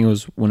same thing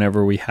as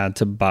whenever we had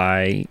to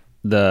buy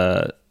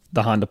the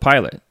Honda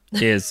Pilot.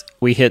 Is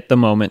we hit the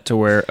moment to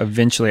where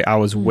eventually I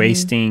was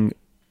wasting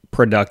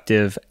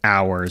productive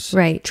hours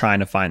trying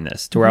to find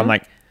this. To where I'm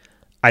like,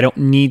 I don't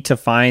need to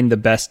find the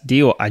best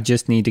deal. I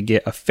just need to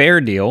get a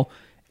fair deal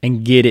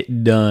and get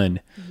it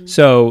done.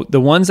 So the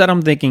ones that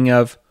I'm thinking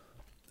of,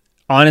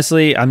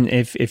 honestly,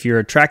 if you're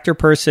a tractor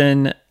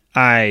person,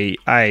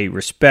 I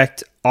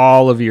respect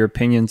all of your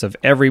opinions of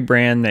every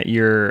brand that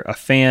you're a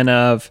fan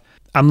of.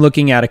 I'm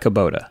looking at a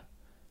Kubota,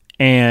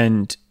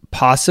 and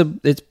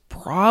it's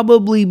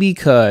probably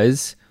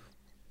because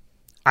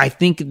I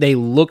think they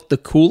look the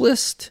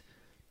coolest.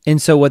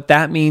 And so what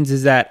that means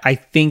is that I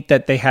think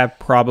that they have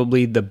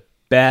probably the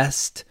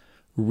best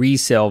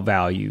resale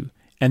value.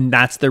 And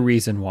that's the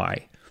reason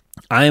why.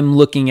 I am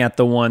looking at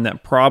the one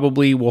that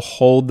probably will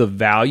hold the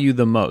value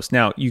the most.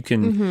 Now you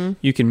can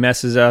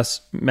message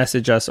us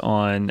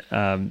on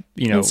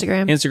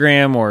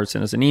Instagram or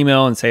send us an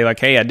email and say like,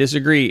 hey, I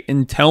disagree,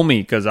 and tell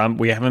me, because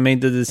we haven't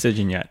made the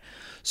decision yet.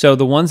 So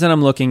the ones that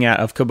I'm looking at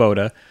of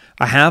Kubota,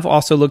 I have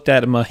also looked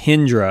at a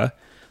Mahindra,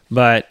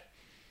 but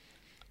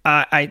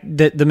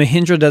the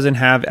Mahindra doesn't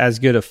have as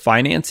good of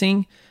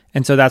financing,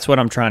 and so that's what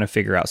I'm trying to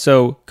figure out.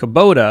 So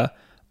Kubota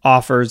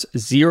offers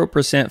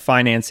 0%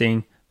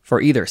 financing for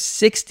either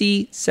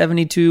 60,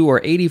 72, or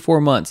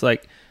 84 months,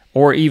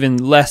 or even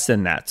less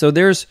than that. So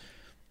there's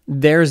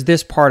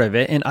this part of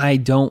it, and I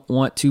don't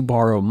want to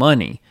borrow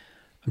money.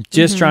 I'm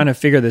just trying to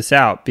figure this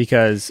out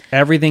because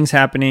everything's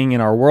happening in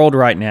our world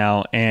right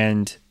now,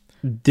 and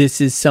this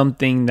is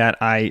something that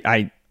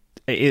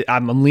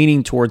I'm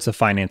leaning towards the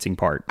financing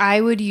part.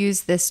 I would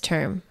use this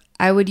term.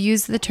 I would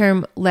use the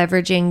term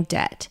leveraging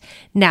debt.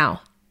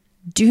 Now,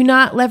 do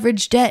not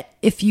leverage debt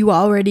if you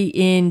already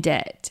in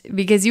debt,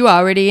 because you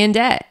already in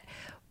debt.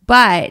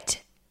 But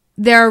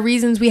there are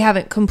reasons we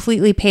haven't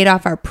completely paid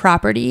off our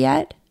property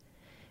yet,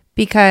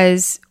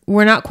 because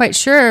we're not quite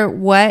sure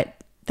what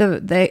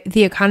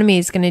the economy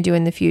is going to do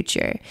in the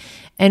future.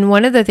 And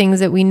one of the things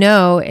that we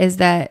know is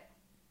that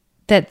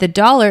the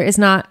dollar is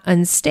not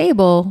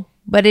unstable,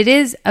 but it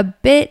is a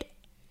bit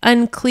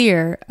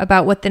unclear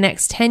about what the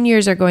next 10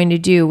 years are going to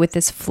do with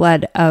this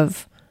flood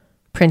of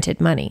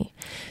printed money.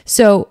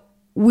 So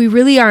we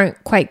really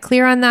aren't quite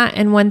clear on that.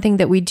 And one thing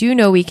that we do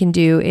know we can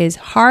do is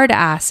hard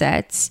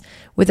assets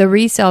with a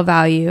resale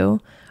value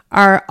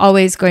are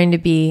always going to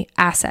be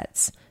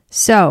assets.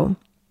 So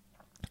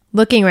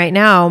looking right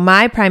now,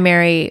 my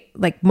primary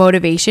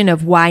motivation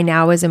of why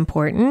now is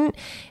important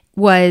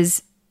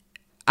was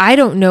I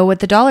don't know what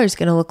the dollar is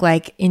going to look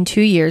like in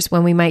 2 years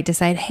when we might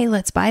decide, hey,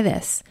 let's buy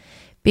this.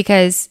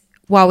 Because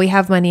while we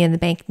have money in the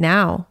bank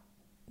now,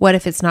 what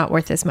if it's not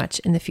worth as much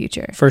in the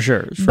future? For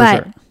sure.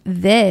 But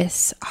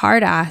this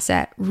hard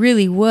asset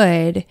really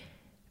would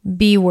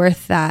be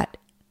worth that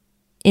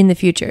in the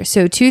future.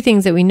 So 2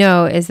 things that we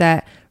know is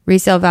that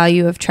resale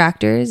value of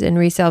tractors and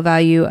resale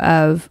value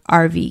of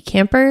RV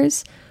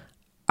campers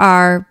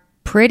are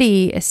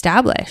pretty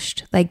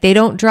established. They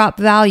don't drop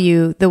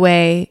value the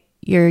way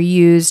your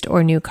used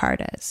or new car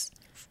does.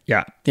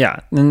 Yeah.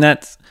 And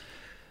that's...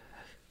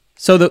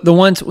 So the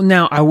ones...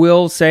 Now, I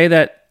will say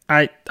that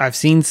I've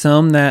seen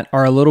some that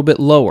are a little bit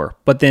lower,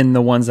 but then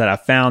the ones that I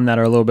found that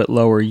are a little bit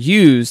lower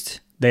used,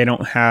 they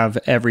don't have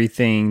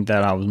everything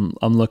that I'm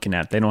looking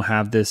at. They don't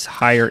have this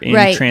higher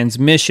end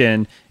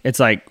transmission. It's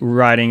like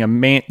driving a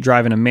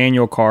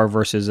manual car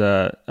versus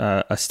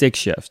a stick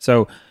shift.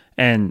 So,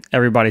 and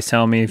everybody's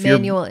telling me if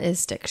manual is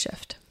stick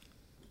shift,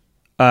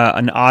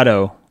 an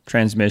auto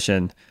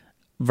transmission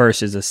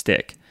versus a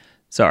stick.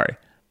 Sorry,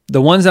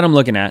 the ones that I'm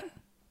looking at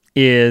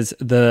is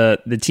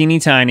the teeny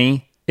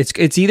tiny.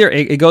 It's either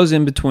it goes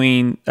in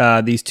between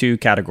these 2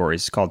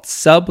 categories. It's called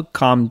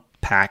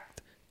subcompact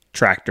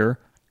tractor.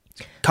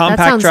 Compact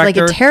that sounds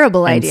tractor, like a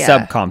terrible idea.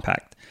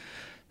 Subcompact.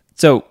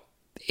 So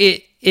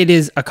it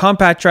is a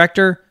compact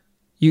tractor.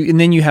 And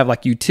then you have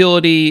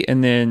utility,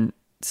 and then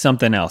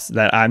something else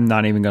that I'm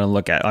not even going to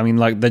look at. I mean,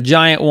 the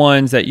giant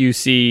ones that you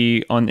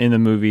see in the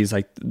movies,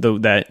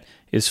 that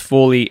is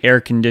fully air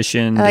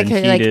conditioned. I like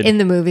and how heated. In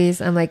the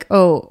movies, I'm like,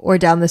 or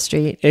down the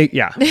street.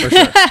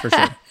 For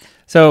sure.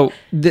 So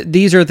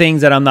these are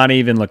things that I'm not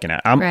even looking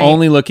at. I'm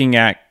only looking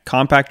at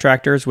compact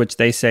tractors, which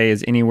they say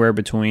is anywhere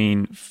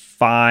between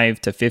 5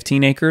 to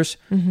 15 acres.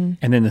 And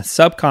then the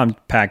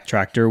subcompact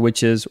tractor,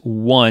 which is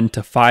 1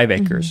 to 5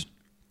 acres.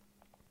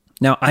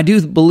 Now, I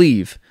do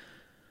believe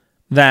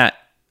that,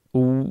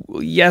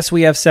 yes,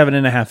 we have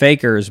 7.5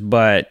 acres,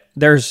 but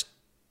there's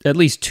at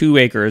least 2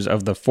 acres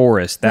of the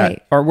forest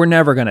that we're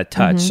never going to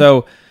touch.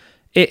 So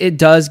it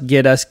does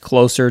get us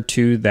closer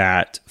to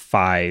that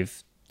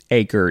 5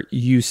 acre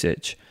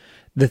usage.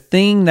 The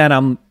thing that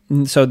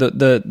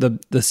the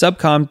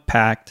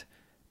subcompact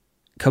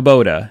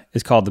Kubota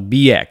is called the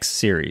BX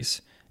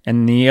series,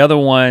 and the other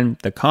one,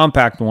 the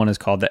compact one, is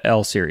called the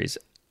L series.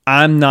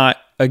 I'm not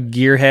a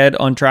gearhead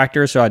on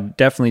tractors, so I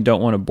definitely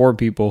don't want to bore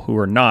people who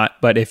are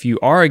not. But if you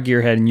are a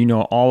gearhead and you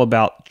know all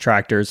about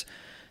tractors,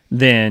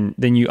 then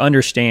you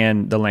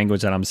understand the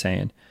language that I'm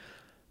saying.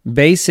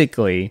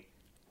 basically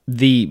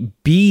the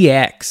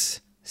BX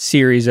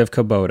series of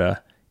Kubota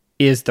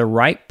is the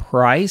right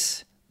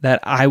price that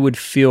I would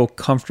feel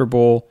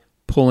comfortable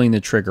pulling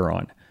the trigger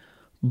on.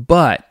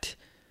 But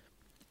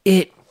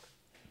it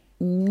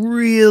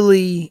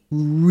really,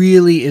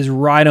 really is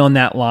right on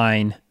that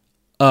line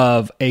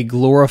of a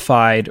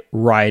glorified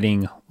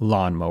riding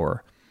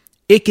lawnmower.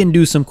 It can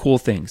do some cool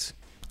things.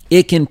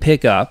 It can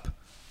pick up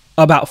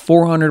about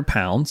 400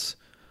 pounds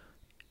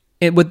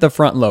with the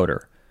front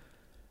loader.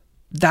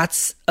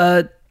 That's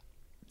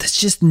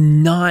just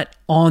not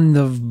on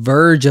the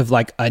verge of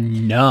like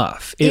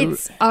enough.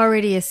 It's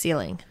already a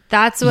ceiling.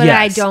 That's what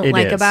I don't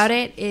like about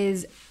it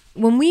is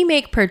when we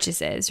make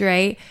purchases,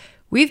 right?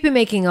 We've been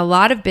making a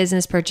lot of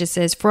business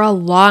purchases for a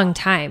long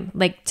time.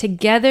 Like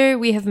together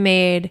we have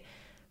made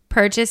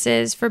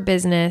purchases for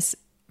business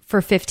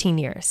for 15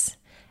 years.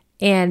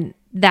 And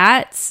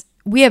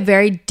we have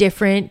very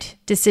different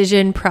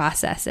decision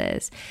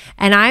processes.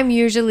 And I'm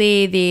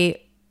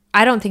usually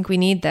I don't think we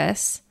need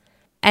this.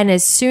 And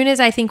as soon as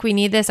I think we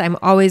need this, I'm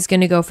always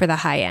going to go for the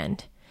high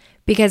end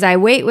because I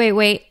wait.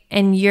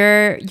 And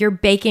you're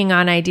baking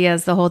on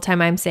ideas the whole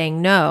time I'm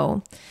saying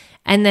no.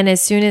 And then as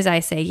soon as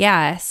I say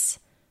yes,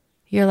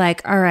 you're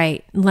like, all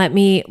right, let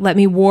me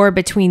war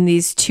between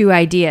these two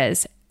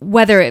ideas,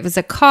 whether it was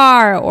a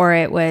car or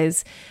it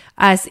was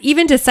us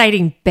even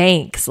deciding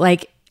banks.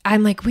 Like,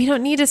 I'm like, we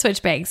don't need to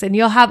switch banks. And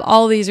you'll have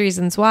all these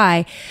reasons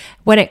why.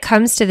 When it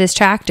comes to this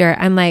tractor,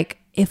 I'm like,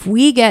 if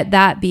we get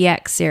that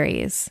BX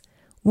series,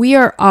 we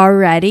are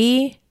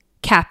already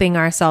capping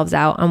ourselves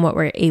out on what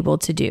we're able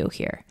to do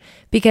here.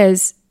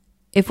 Because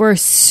if we're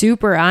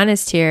super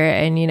honest here,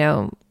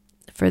 and,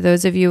 for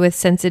those of you with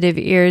sensitive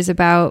ears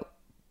about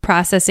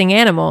processing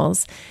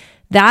animals,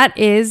 that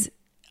is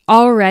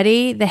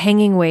already the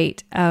hanging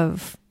weight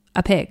of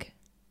a pig.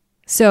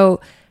 So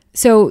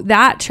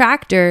that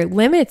tractor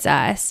limits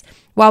us.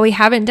 While we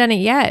haven't done it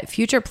yet,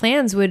 future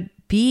plans would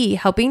be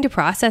helping to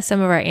process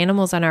some of our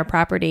animals on our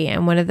property.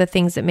 And one of the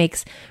things that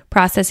makes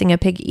processing a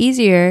pig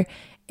easier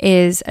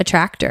is a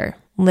tractor,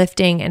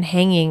 lifting and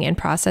hanging and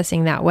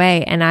processing that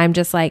way. And I'm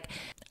just like,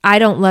 I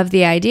don't love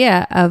the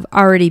idea of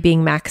already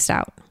being maxed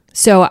out.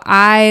 So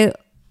I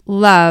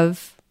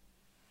love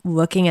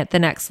looking at the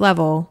next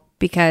level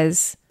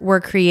because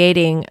we're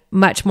creating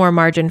much more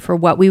margin for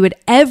what we would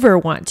ever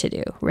want to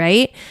do,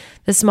 right?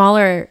 The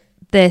smaller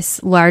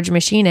this large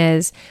machine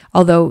is,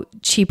 although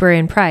cheaper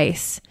in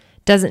price,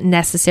 doesn't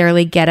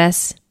necessarily get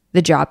us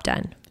the job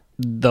done.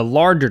 The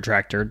larger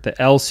tractor, the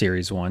L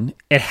series one,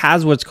 it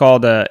has what's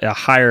called a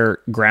higher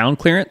ground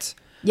clearance.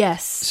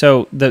 Yes.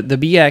 So the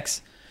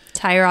BX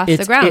tire off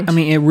the ground.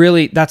 It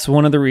really, that's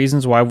one of the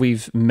reasons why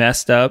we've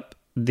messed up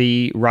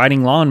the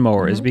riding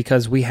lawnmower is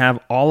because we have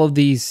all of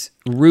these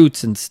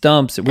roots and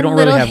stumps. We don't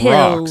really have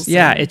rocks.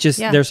 Yeah, it just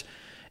there's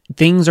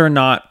things are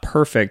not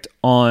perfect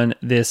on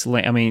this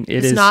land.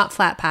 It's not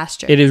flat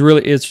pasture. It is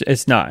really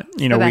it's not.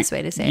 The best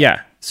way to say it.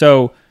 Yeah.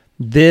 So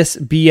this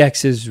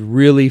BX is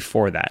really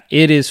for that.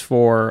 It is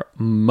for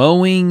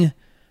mowing.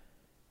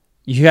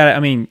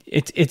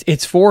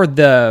 It's for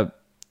the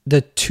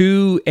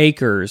 2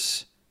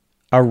 acres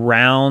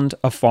around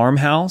a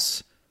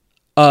farmhouse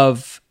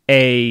of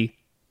a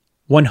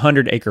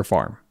 100-acre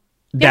farm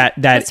that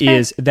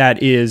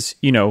is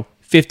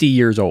 50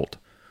 years old.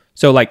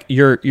 So like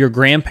your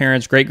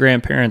grandparents, great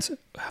grandparents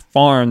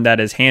farm that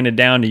is handed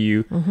down to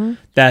you,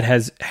 that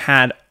has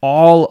had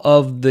all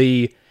of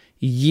the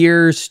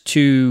years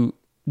to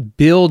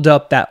build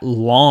up that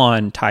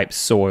lawn type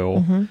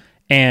soil,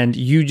 and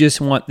you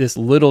just want this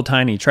little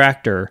tiny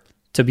tractor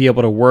to be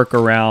able to work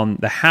around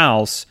the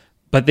house.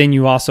 But then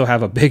you also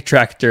have a big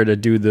tractor to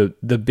do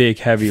the big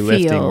heavy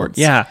lifting work.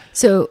 Yeah.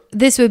 So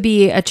this would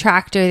be a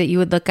tractor that you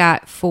would look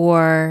at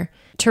for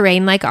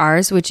terrain like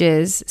ours, which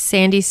is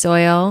sandy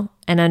soil,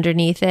 and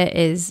underneath it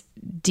is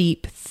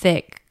deep,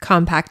 thick,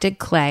 compacted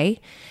clay,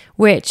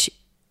 which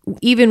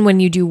even when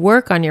you do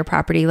work on your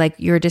property, like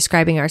you're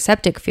describing our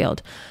septic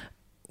field,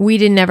 we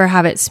didn't ever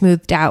have it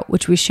smoothed out,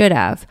 which we should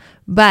have.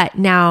 But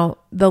now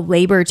the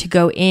labor to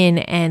go in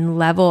and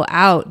level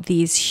out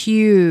these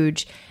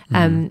huge,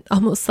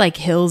 almost like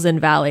hills and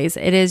valleys,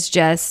 it is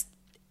just,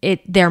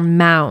 they're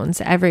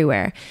mounds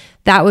everywhere.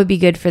 That would be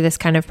good for this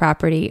kind of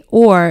property,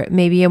 or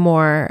maybe a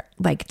more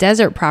like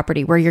desert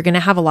property where you're going to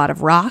have a lot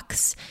of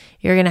rocks.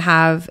 You're going to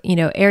have,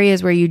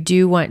 areas where you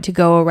do want to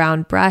go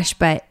around brush,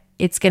 but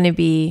it's going to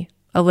be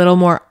a little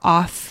more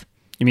off.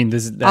 You mean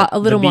a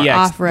little more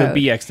off-road?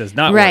 The BX does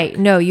not right. work.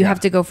 No, you have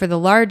to go for the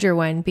larger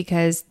one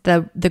because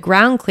the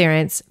ground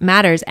clearance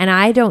matters. And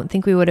I don't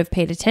think we would have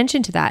paid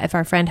attention to that if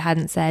our friend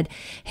hadn't said,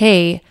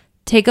 hey,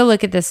 take a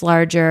look at this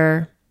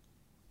larger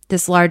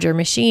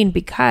machine,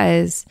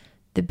 because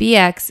the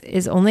BX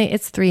is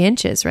it's 3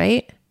 inches,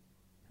 right?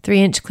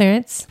 3-inch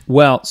clearance.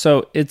 Well,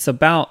 so it's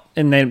about,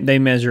 and they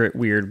measure it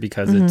weird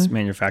because it's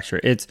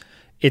manufactured.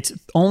 It's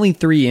only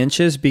 3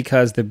 inches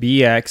because the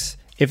BX,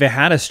 if it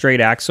had a straight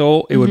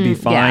axle, it would be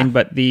fine. Yeah.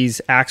 But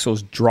these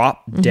axles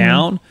drop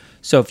down.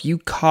 So if you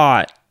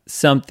caught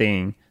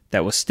something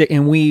that was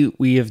and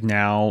we have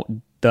now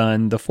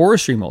done the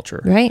forestry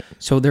mulcher. Right.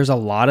 So there's a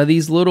lot of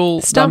these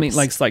little Stumps. I mean,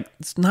 like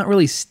it's not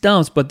really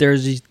stumps, but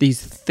there's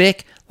these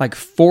thick, like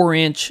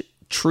 4-inch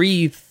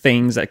tree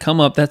things that come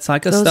up. That's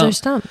like a Those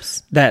stump are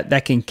stumps.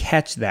 that can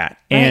catch that.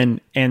 Right.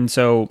 And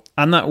so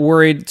I'm not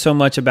worried so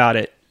much about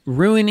it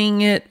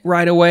ruining it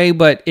right away,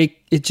 but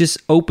it just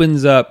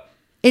opens up.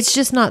 It's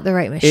just not the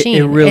right machine.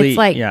 It really, it's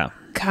like yeah.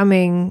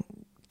 coming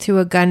to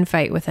a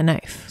gunfight with a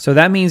knife. So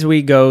that means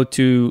we go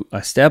to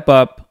a step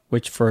up,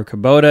 which for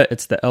Kubota,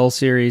 it's the L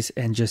series,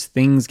 and just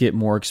things get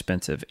more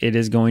expensive. It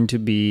is going to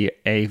be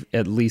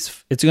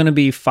it's going to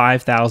be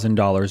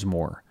 $5,000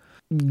 more.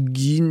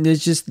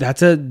 It's just,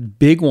 that's a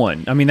big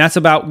one. I mean, that's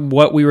about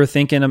what we were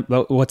thinking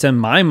about, what's in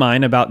my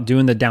mind about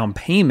doing the down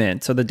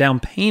payment. So the down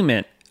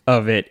payment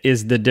of it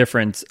is the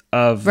difference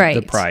of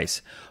the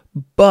price.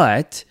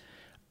 But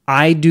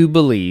I do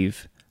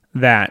believe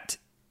that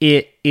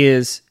it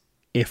is,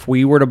 if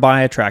we were to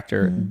buy a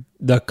tractor,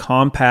 the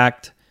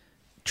compact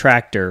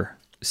tractor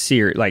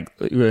series, like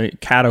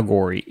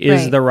category,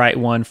 is the right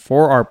one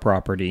for our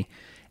property.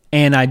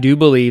 And I do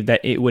believe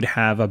that it would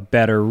have a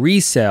better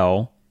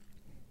resale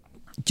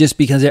just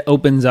because it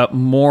opens up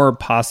more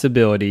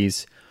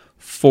possibilities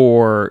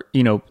for,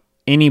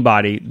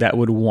 anybody that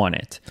would want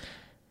it.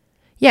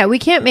 Yeah, we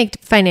can't make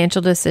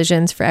financial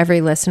decisions for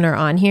every listener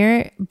on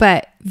here,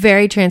 but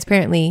very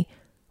transparently,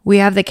 we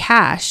have the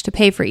cash to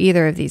pay for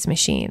either of these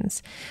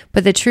machines.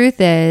 But the truth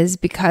is,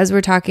 because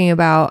we're talking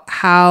about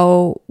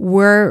how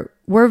we're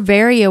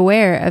very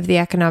aware of the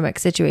economic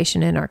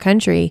situation in our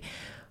country,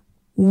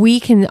 we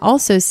can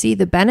also see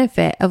the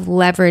benefit of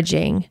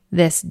leveraging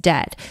this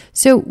debt.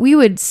 So we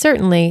would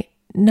certainly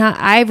not,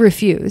 I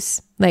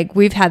refuse, like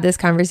we've had this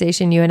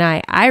conversation, you and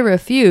I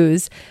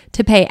refuse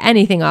to pay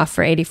anything off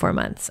for 84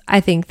 months. I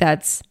think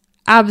that's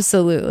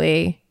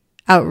absolutely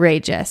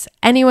outrageous.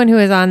 Anyone who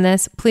is on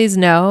this, please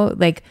know,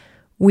 like,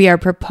 we are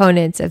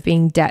proponents of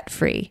being debt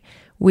free.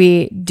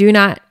 We do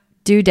not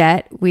do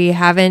debt. We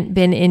haven't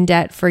been in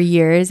debt for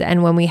years.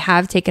 And when we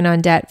have taken on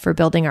debt for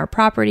building our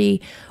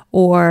property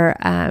or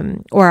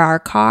our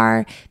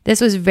car,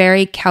 this was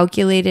very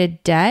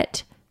calculated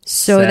debt.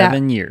 So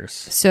 7 years.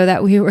 So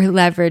that we were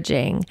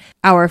leveraging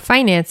our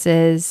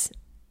finances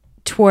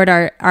toward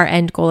our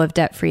end goal of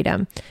debt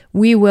freedom.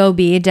 We will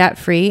be debt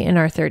free in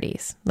our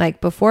 30s. Like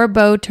before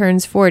Bo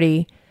turns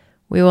 40,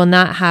 we will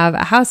not have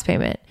a house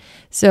payment.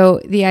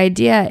 So the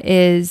idea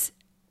is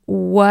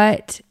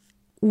what's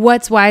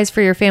wise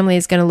for your family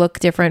is going to look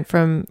different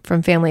from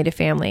family to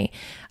family.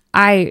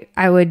 I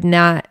would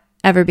not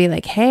ever be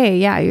like, hey,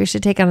 yeah, you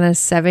should take on a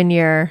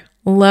 7-year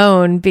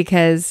loan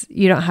because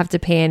you don't have to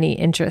pay any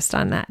interest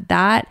on that.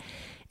 That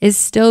is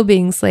still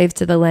being slave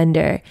to the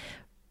lender.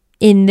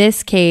 In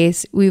this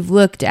case, we've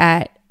looked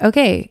at,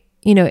 okay,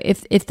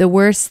 if the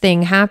worst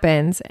thing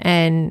happens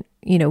and,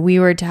 we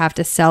were to have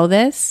to sell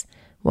this,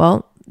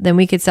 well, then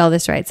we could sell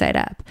this right side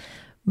up.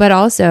 But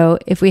also,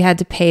 if we had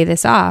to pay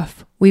this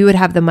off, we would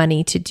have the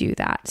money to do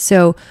that.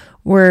 So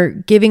we're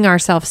giving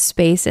ourselves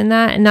space in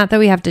that. And not that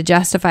we have to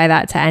justify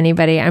that to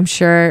anybody. I'm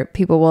sure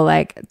people will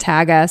like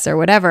tag us or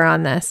whatever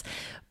on this,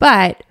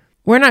 but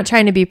we're not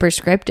trying to be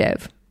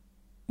prescriptive.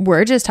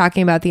 We're just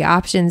talking about the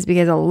options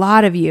because a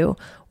lot of you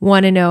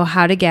want to know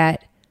how to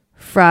get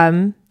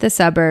from the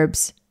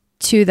suburbs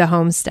to the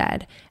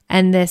homestead.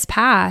 And this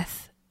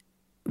path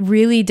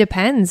really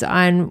depends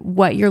on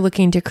what you're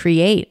looking to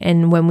create.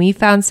 And when we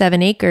found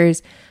 7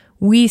 acres,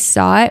 we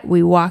saw it,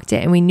 we walked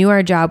it, and we knew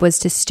our job was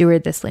to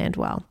steward this land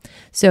well.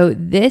 So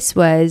this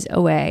was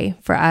a way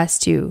for us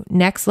to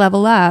next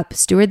level up,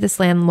 steward this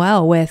land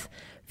well with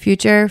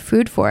future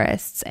food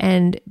forests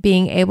and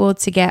being able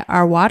to get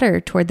our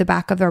water toward the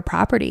back of our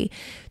property,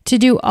 to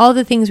do all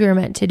the things we were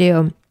meant to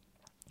do.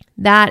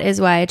 That is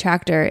why a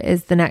tractor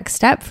is the next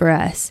step for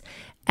us.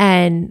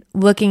 And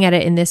looking at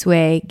it in this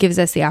way gives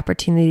us the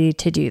opportunity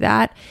to do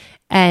that.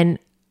 And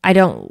I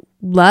don't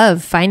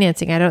love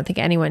financing. I don't think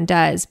anyone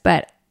does.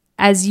 But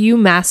as you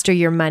master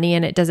your money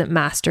and it doesn't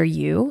master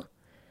you,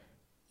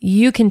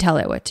 you can tell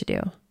it what to do.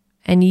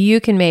 And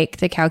you can make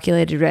the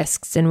calculated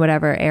risks in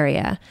whatever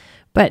area.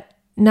 But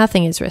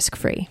nothing is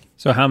risk-free.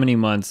 So how many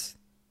months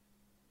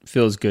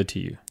feels good to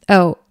you?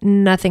 Oh,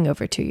 nothing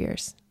over 2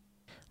 years.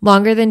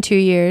 Longer than 2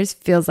 years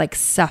feels like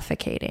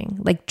suffocating,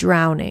 like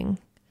drowning.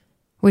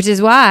 Which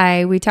is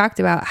why we talked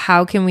about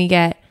how can we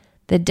get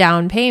the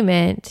down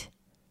payment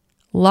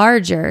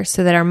larger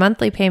so that our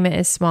monthly payment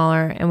is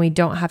smaller and we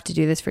don't have to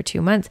do this for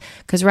 2 months.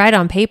 Because right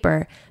on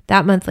paper,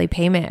 that monthly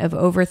payment of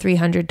over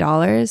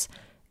 $300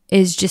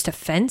 is just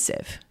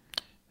offensive.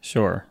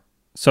 Sure.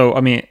 So,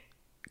 I mean,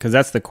 because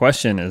that's the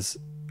question is,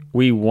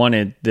 we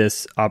wanted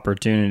this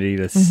opportunity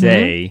to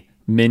say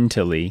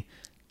mentally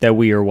that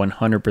we are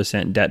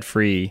 100% debt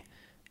free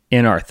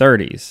in our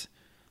 30s.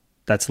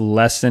 That's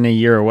less than a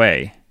year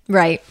away.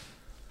 Right.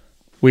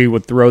 We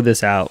would throw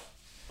this out.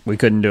 We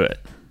couldn't do it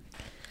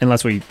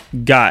unless we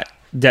got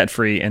debt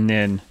free and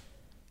then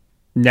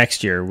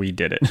next year we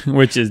did it,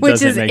 which is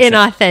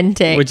inauthentic.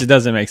 Sense. Which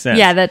doesn't make sense.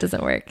 Yeah, that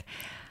doesn't work.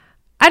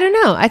 I don't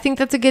know. I think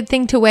that's a good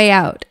thing to weigh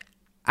out.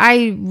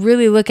 I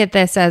really look at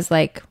this as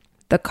like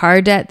the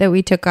car debt that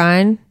we took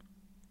on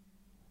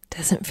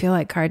doesn't feel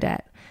like car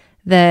debt.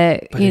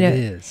 But it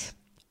is.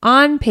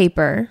 On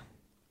paper,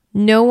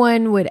 no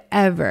one would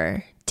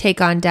ever take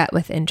on debt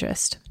with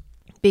interest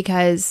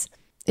because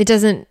it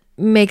doesn't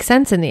make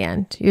sense in the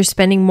end. You're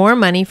spending more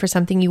money for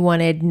something you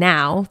wanted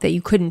now that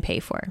you couldn't pay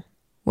for.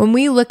 When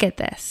we look at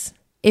this,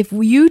 if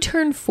you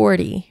turn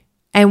 40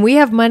 and we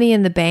have money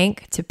in the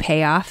bank to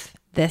pay off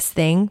this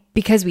thing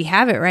because we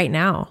have it right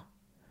now,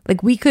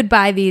 like we could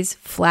buy these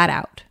flat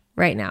out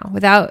right now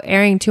without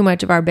airing too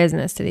much of our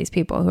business to these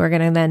people who are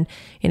going to then,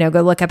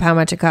 go look up how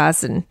much it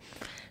costs and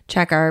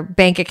check our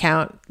bank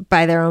account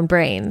by their own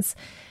brains.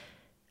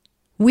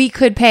 We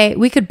could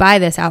buy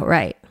this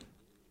outright.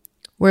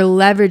 We're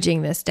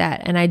leveraging this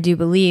debt. And I do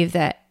believe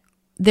that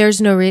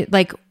there's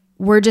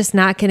we're just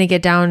not going to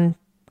get down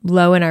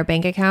low in our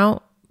bank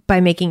account by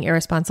making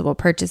irresponsible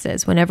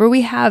purchases. Whenever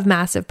we have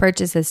massive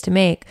purchases to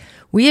make,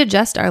 we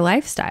adjust our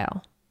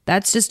lifestyle.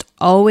 That's just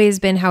always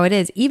been how it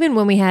is. Even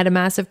when we had a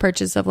massive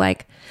purchase of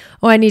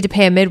I need to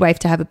pay a midwife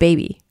to have a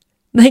baby.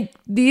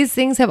 These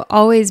things have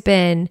always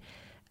been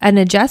an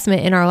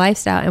adjustment in our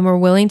lifestyle, and we're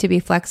willing to be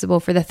flexible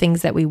for the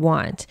things that we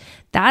want.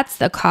 That's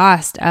the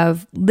cost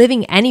of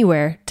living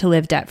anywhere to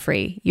live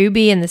debt-free. You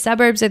be in the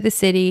suburbs of the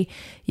city,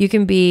 you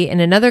can be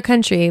in another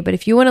country, but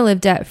if you want to live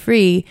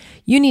debt-free,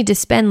 you need to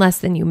spend less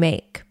than you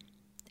make.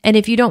 And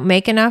if you don't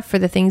make enough for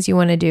the things you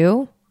want to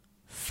do,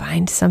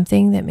 find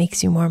something that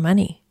makes you more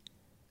money.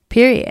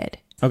 Period.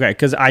 Okay,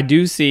 because I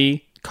do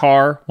see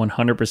car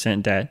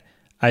 100% debt.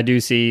 I do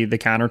see the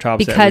countertops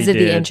because that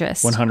we of did, the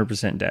interest,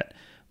 100% debt.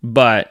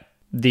 But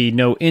the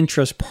no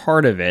interest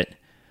part of it,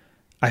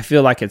 I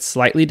feel like it's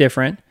slightly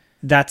different.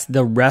 That's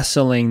the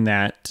wrestling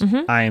that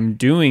I am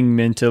doing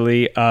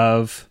mentally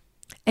of.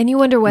 And you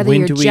wonder whether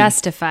you're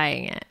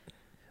justifying it.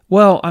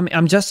 Well,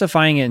 I'm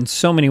justifying it in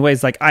so many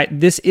ways.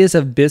 This is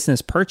a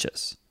business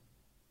purchase.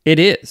 It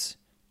is.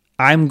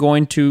 We're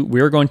going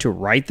to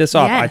write this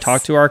off. Yes. I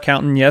talked to our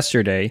accountant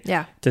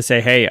yesterday to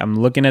say, hey, I'm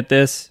looking at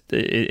this.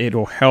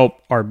 It'll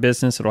help our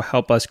business. It'll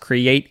help us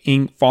create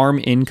farm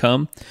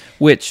income,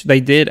 which they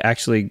did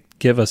actually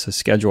give us a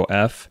Schedule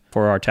F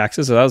for our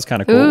taxes. So that was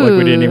kind of cool. Ooh.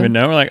 We didn't even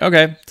know. We're like,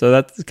 okay, so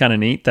that's kind of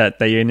neat that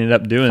they ended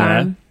up doing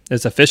farm. that.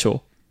 It's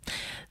official.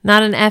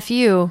 Not an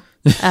FU,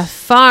 a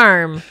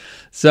farm.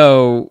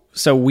 So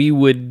we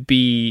would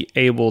be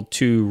able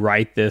to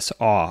write this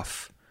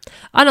off.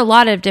 On a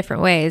lot of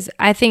different ways.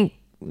 I think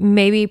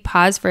maybe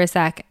pause for a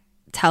sec.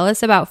 Tell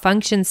us about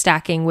function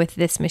stacking with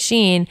this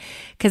machine.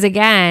 Because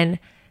again,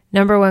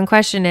 number one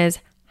question is,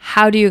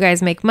 how do you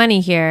guys make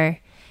money here?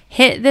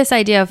 Hit this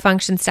idea of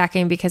function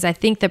stacking because I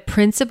think the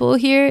principle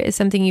here is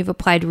something you've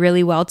applied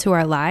really well to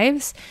our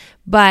lives.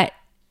 But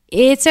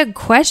it's a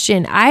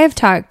question. I have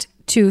talked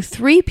to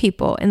 3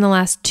 people in the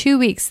last 2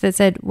 weeks that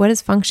said, what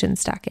is function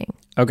stacking?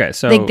 Okay,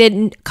 so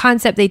the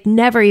concept they'd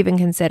never even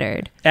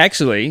considered.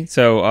 Actually,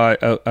 so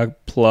a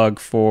plug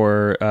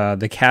for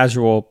the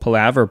Casual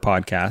Palaver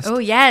podcast. Oh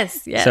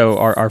yes. So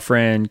our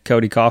friend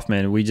Cody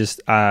Kaufman, we just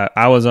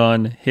I was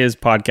on his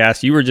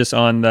podcast. You were just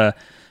on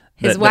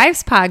his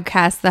wife's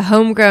podcast, The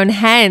Homegrown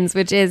Hens,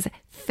 which is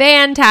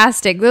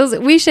fantastic.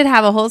 We should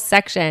have a whole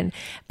section,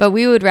 but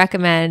we would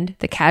recommend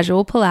the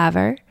Casual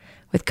Palaver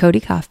with Cody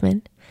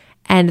Kaufman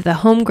and the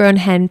Homegrown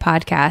Hen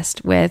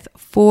podcast with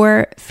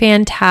 4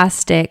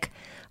 fantastic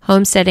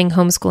homesteading,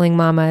 homeschooling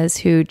mamas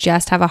who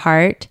just have a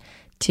heart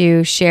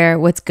to share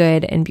what's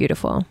good and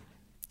beautiful.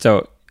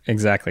 So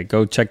exactly.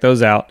 Go check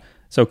those out.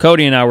 So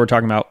Cody and I were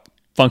talking about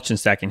function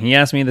stacking. He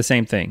asked me the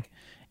same thing.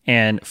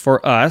 And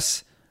for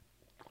us,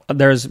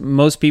 there's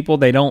most people,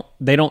 they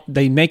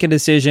make a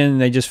decision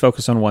and they just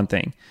focus on one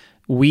thing.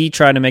 We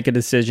try to make a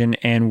decision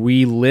and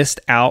we list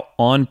out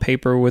on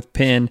paper with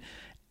pen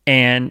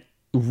and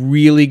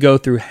really go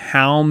through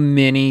how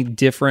many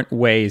different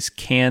ways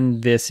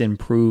can this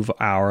improve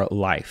our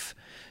life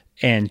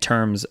in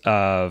terms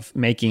of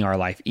making our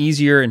life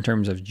easier, in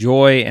terms of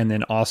joy, and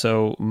then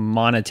also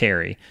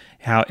monetary.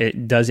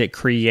 Does it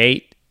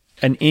create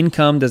an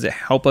income? Does it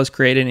help us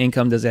create an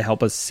income? Does it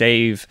help us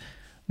save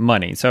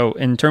money? So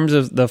in terms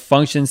of the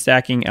function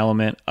stacking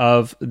element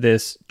of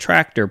this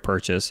tractor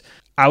purchase,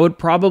 I would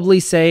probably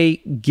say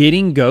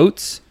getting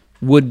goats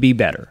would be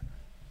better.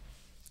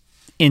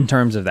 In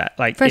terms of that,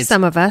 for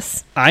some of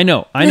us, I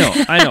know. I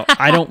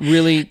don't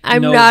really.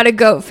 I'm not a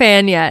goat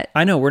fan yet.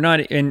 I know we're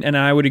not, and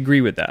I would agree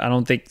with that. I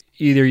don't think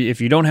either.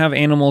 If you don't have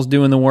animals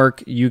doing the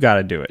work, you got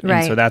to do it. Right.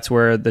 And so that's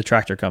where the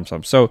tractor comes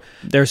from. So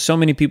there's so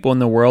many people in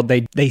the world.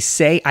 They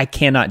say I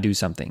cannot do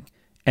something,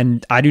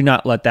 and I do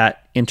not let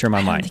that enter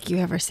my mind. I don't think you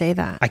ever say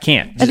that. I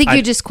can't. I think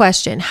you just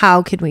question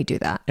how can we do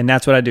that, and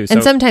that's what I do.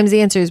 And sometimes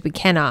the answer is we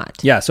cannot.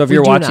 Yeah. So if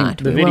you're watching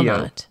the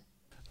video,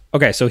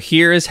 okay. So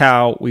here is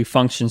how we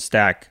function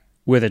stack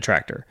with a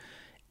tractor.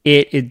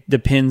 It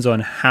depends on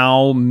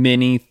how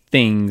many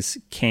things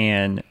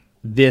can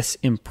this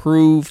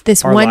improve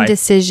this our one life.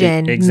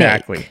 Decision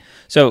exactly make.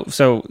 So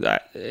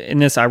in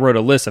this I wrote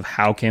a list of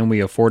how can we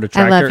afford a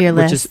tractor. I love your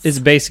list.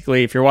 Is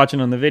basically, if you're watching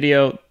on the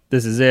video,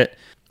 this is it.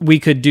 We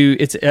could do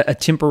it's a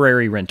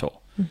temporary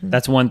rental. Mm-hmm.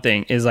 That's one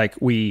thing, is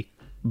we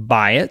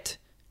buy it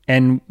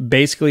And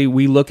basically,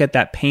 we look at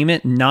that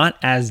payment not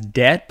as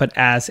debt, but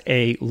as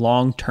a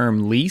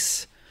long-term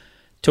lease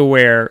to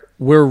where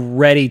we're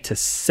ready to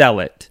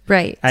sell it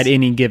Right. at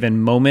any given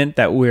moment,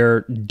 that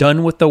we're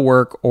done with the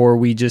work or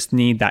we just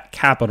need that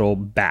capital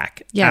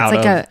back. Yeah,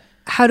 it's like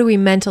how do we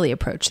mentally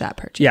approach that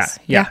purchase?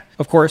 Yeah.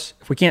 Of course,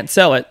 if we can't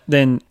sell it,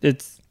 then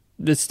it's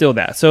still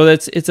that. So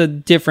it's a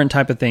different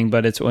type of thing,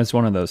 but it's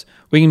one of those.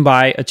 We can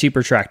buy a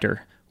cheaper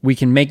tractor. We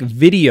can make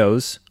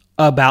videos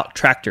about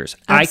tractors.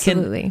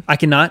 Absolutely. I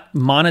cannot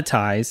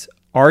monetize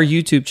our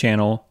YouTube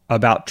channel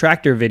about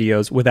tractor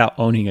videos without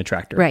owning a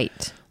tractor.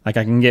 Right. Like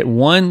I can get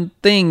one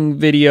thing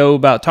video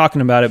about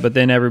talking about it, but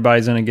then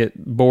everybody's going to get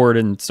bored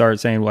and start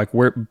saying like,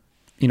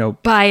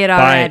 Buy it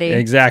already.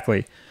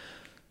 Exactly.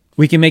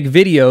 We can make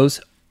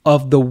videos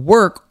of the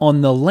work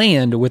on the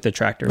land with the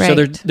tractor.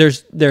 Right.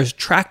 So there's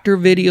tractor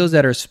videos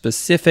that are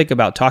specific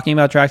about talking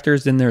about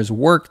tractors. Then there's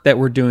work that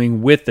we're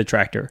doing with the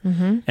tractor.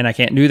 Mm-hmm. And I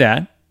can't do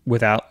that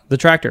without the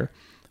tractor.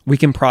 We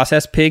can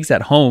process pigs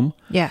at home.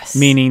 Yes.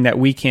 Meaning that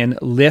we can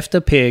lift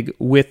a pig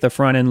with the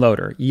front end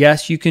loader.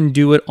 Yes, you can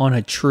do it on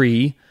a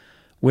tree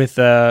with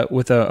a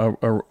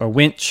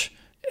winch.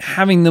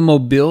 Having the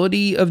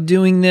mobility of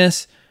doing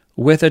this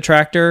with a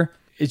tractor,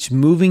 it's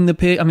moving the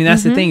pig. I mean,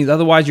 that's the thing.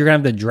 Otherwise, you're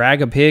going to have to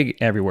drag a pig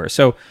everywhere.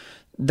 So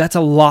that's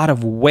a lot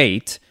of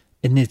weight,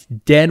 and it's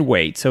dead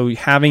weight. So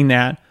having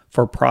that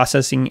for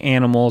processing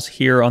animals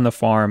here on the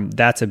farm,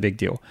 that's a big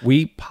deal.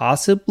 We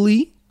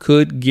possibly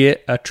could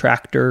get a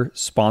tractor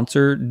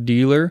sponsor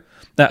dealer,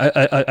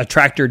 a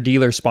tractor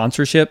dealer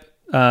sponsorship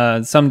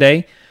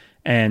someday.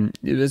 And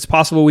it's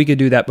possible we could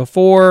do that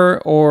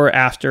before or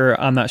after.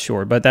 I'm not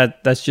sure, but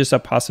that's just a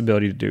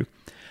possibility to do.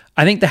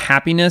 I think the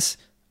happiness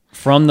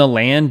from the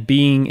land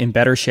being in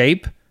better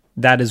shape,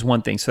 that is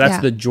one thing. So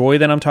that's the joy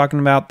that I'm talking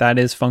about. That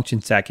is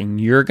function stacking.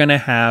 You're going to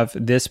have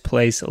this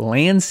place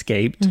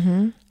landscaped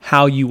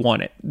how you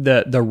want it.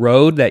 The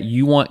road that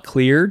you want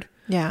cleared.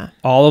 Yeah.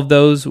 All of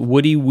those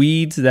woody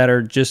weeds that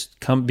are just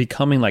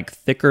becoming like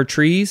thicker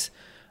trees.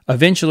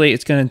 Eventually,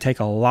 it's going to take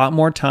a lot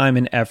more time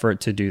and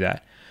effort to do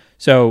that.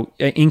 So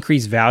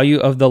increase value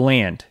of the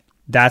land.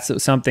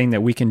 That's something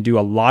that we can do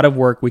a lot of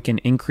work. We can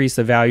increase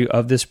the value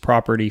of this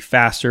property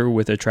faster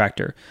with a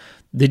tractor.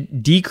 The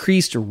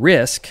decreased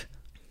risk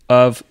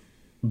of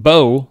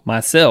Bo,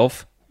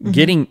 myself,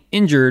 getting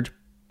injured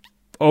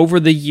over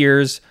the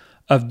years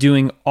of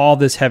doing all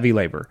this heavy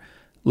labor.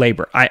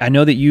 I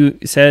know that you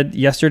said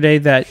yesterday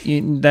that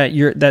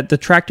the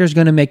tractor is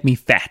going to make me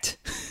fat.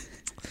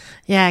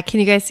 Yeah.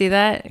 Can you guys see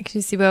that? Can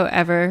you see Bo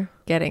ever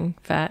getting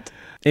fat?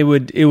 It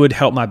would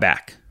help my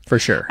back for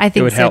sure. I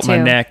think it would so help my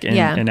too. neck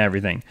and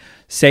everything.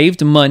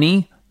 Saved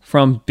money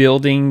from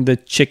building the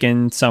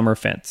chicken summer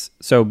fence.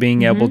 So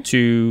being able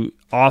to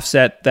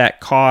offset that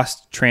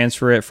cost,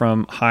 transfer it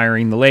from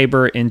hiring the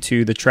labor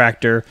into the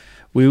tractor.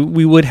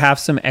 We would have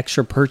some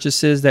extra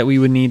purchases that we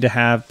would need to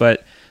have,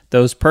 but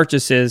those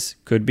purchases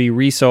could be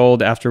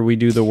resold after we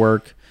do the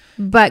work.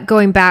 But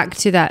going back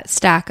to that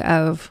stack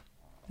of,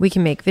 we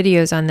can make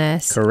videos on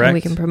this. Correct. And we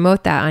can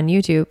promote that on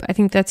YouTube. I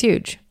think that's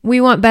huge. We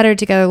want Better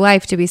Together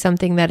Life to be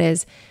something that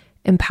is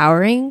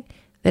empowering,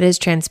 that is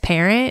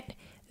transparent,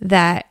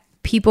 that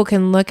people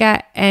can look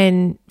at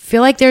and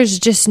feel like there's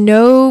just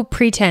no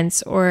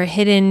pretense or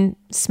hidden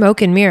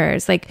smoke and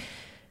mirrors. Like,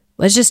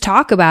 let's just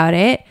talk about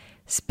it,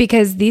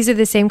 because these are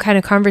the same kind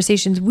of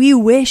conversations we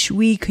wish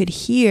we could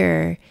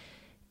hear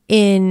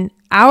in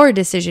our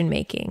decision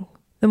making.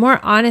 The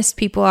more honest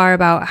people are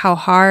about how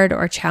hard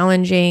or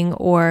challenging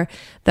or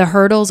the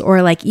hurdles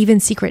or like even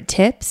secret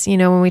tips,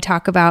 when we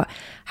talk about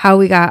how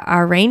we got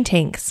our rain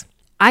tanks,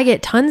 I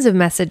get tons of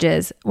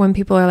messages when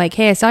people are like,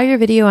 hey, I saw your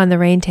video on the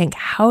rain tank.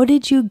 How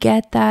did you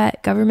get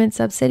that government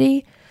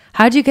subsidy?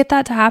 How did you get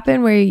that to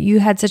happen where you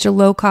had such a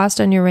low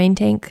cost on your rain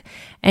tank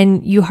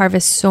and you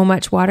harvest so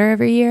much water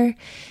every year?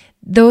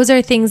 Those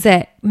are things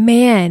that,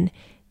 man,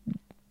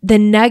 the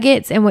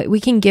nuggets and what we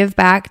can give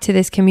back to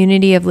this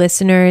community of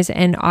listeners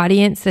and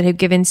audience that have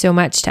given so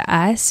much to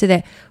us so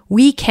that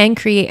we can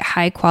create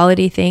high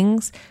quality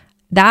things,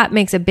 that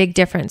makes a big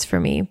difference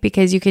for me,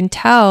 because you can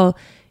tell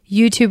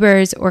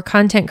YouTubers or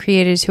content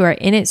creators who are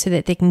in it so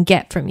that they can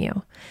get from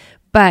you.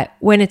 But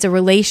when it's a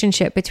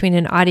relationship between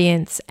an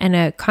audience and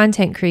a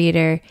content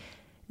creator,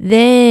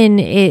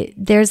 then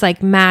there's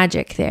like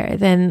magic there.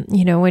 Then,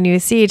 when you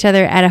see each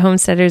other at a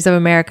Homesteaders of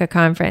America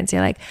conference,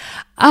 you're like,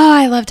 oh,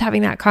 I loved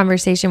having that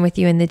conversation with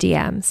you in the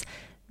DMs.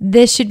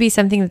 This should be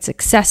something that's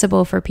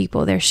accessible for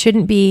people. There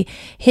shouldn't be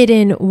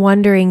hidden,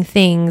 wondering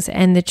things.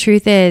 And the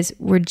truth is,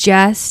 we're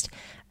just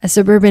a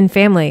suburban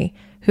family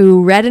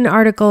who read an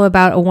article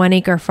about a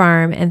 1-acre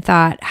farm and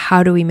thought,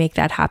 how do we make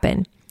that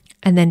happen?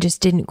 And then just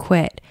didn't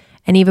quit.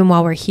 And even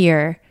while we're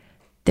here,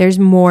 there's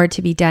more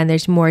to be done.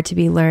 There's more to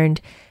be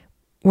learned.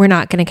 We're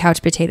not going to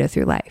couch potato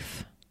through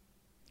life.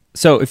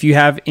 So if you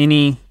have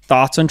any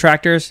thoughts on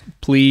tractors,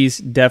 please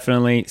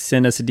definitely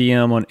send us a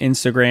DM on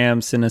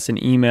Instagram, send us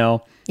an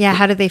email. Yeah,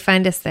 how do they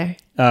find us there?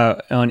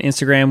 On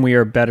Instagram, we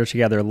are Better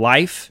Together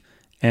Life,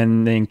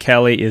 and then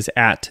Kelly is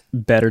at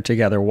Better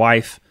Together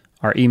Wife.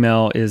 Our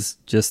email is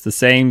just the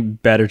same,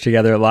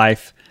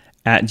 bettertogetherlife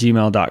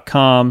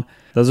 @gmail.com.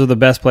 Those are the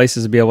best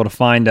places to be able to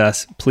find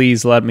us.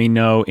 Please let me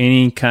know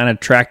any kind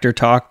of tractor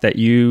talk that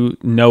you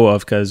know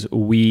of, because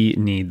we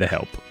need the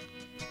help.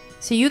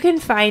 So you can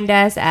find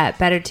us at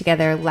Better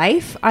Together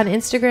Life on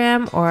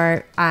Instagram,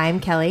 or I'm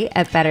Kelly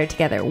at Better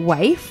Together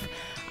Wife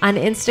on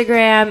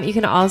Instagram. You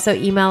can also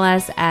email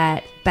us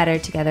at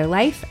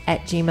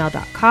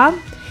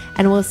bettertogetherlife@gmail.com,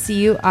 and we'll see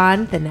you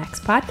on the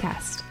next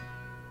podcast.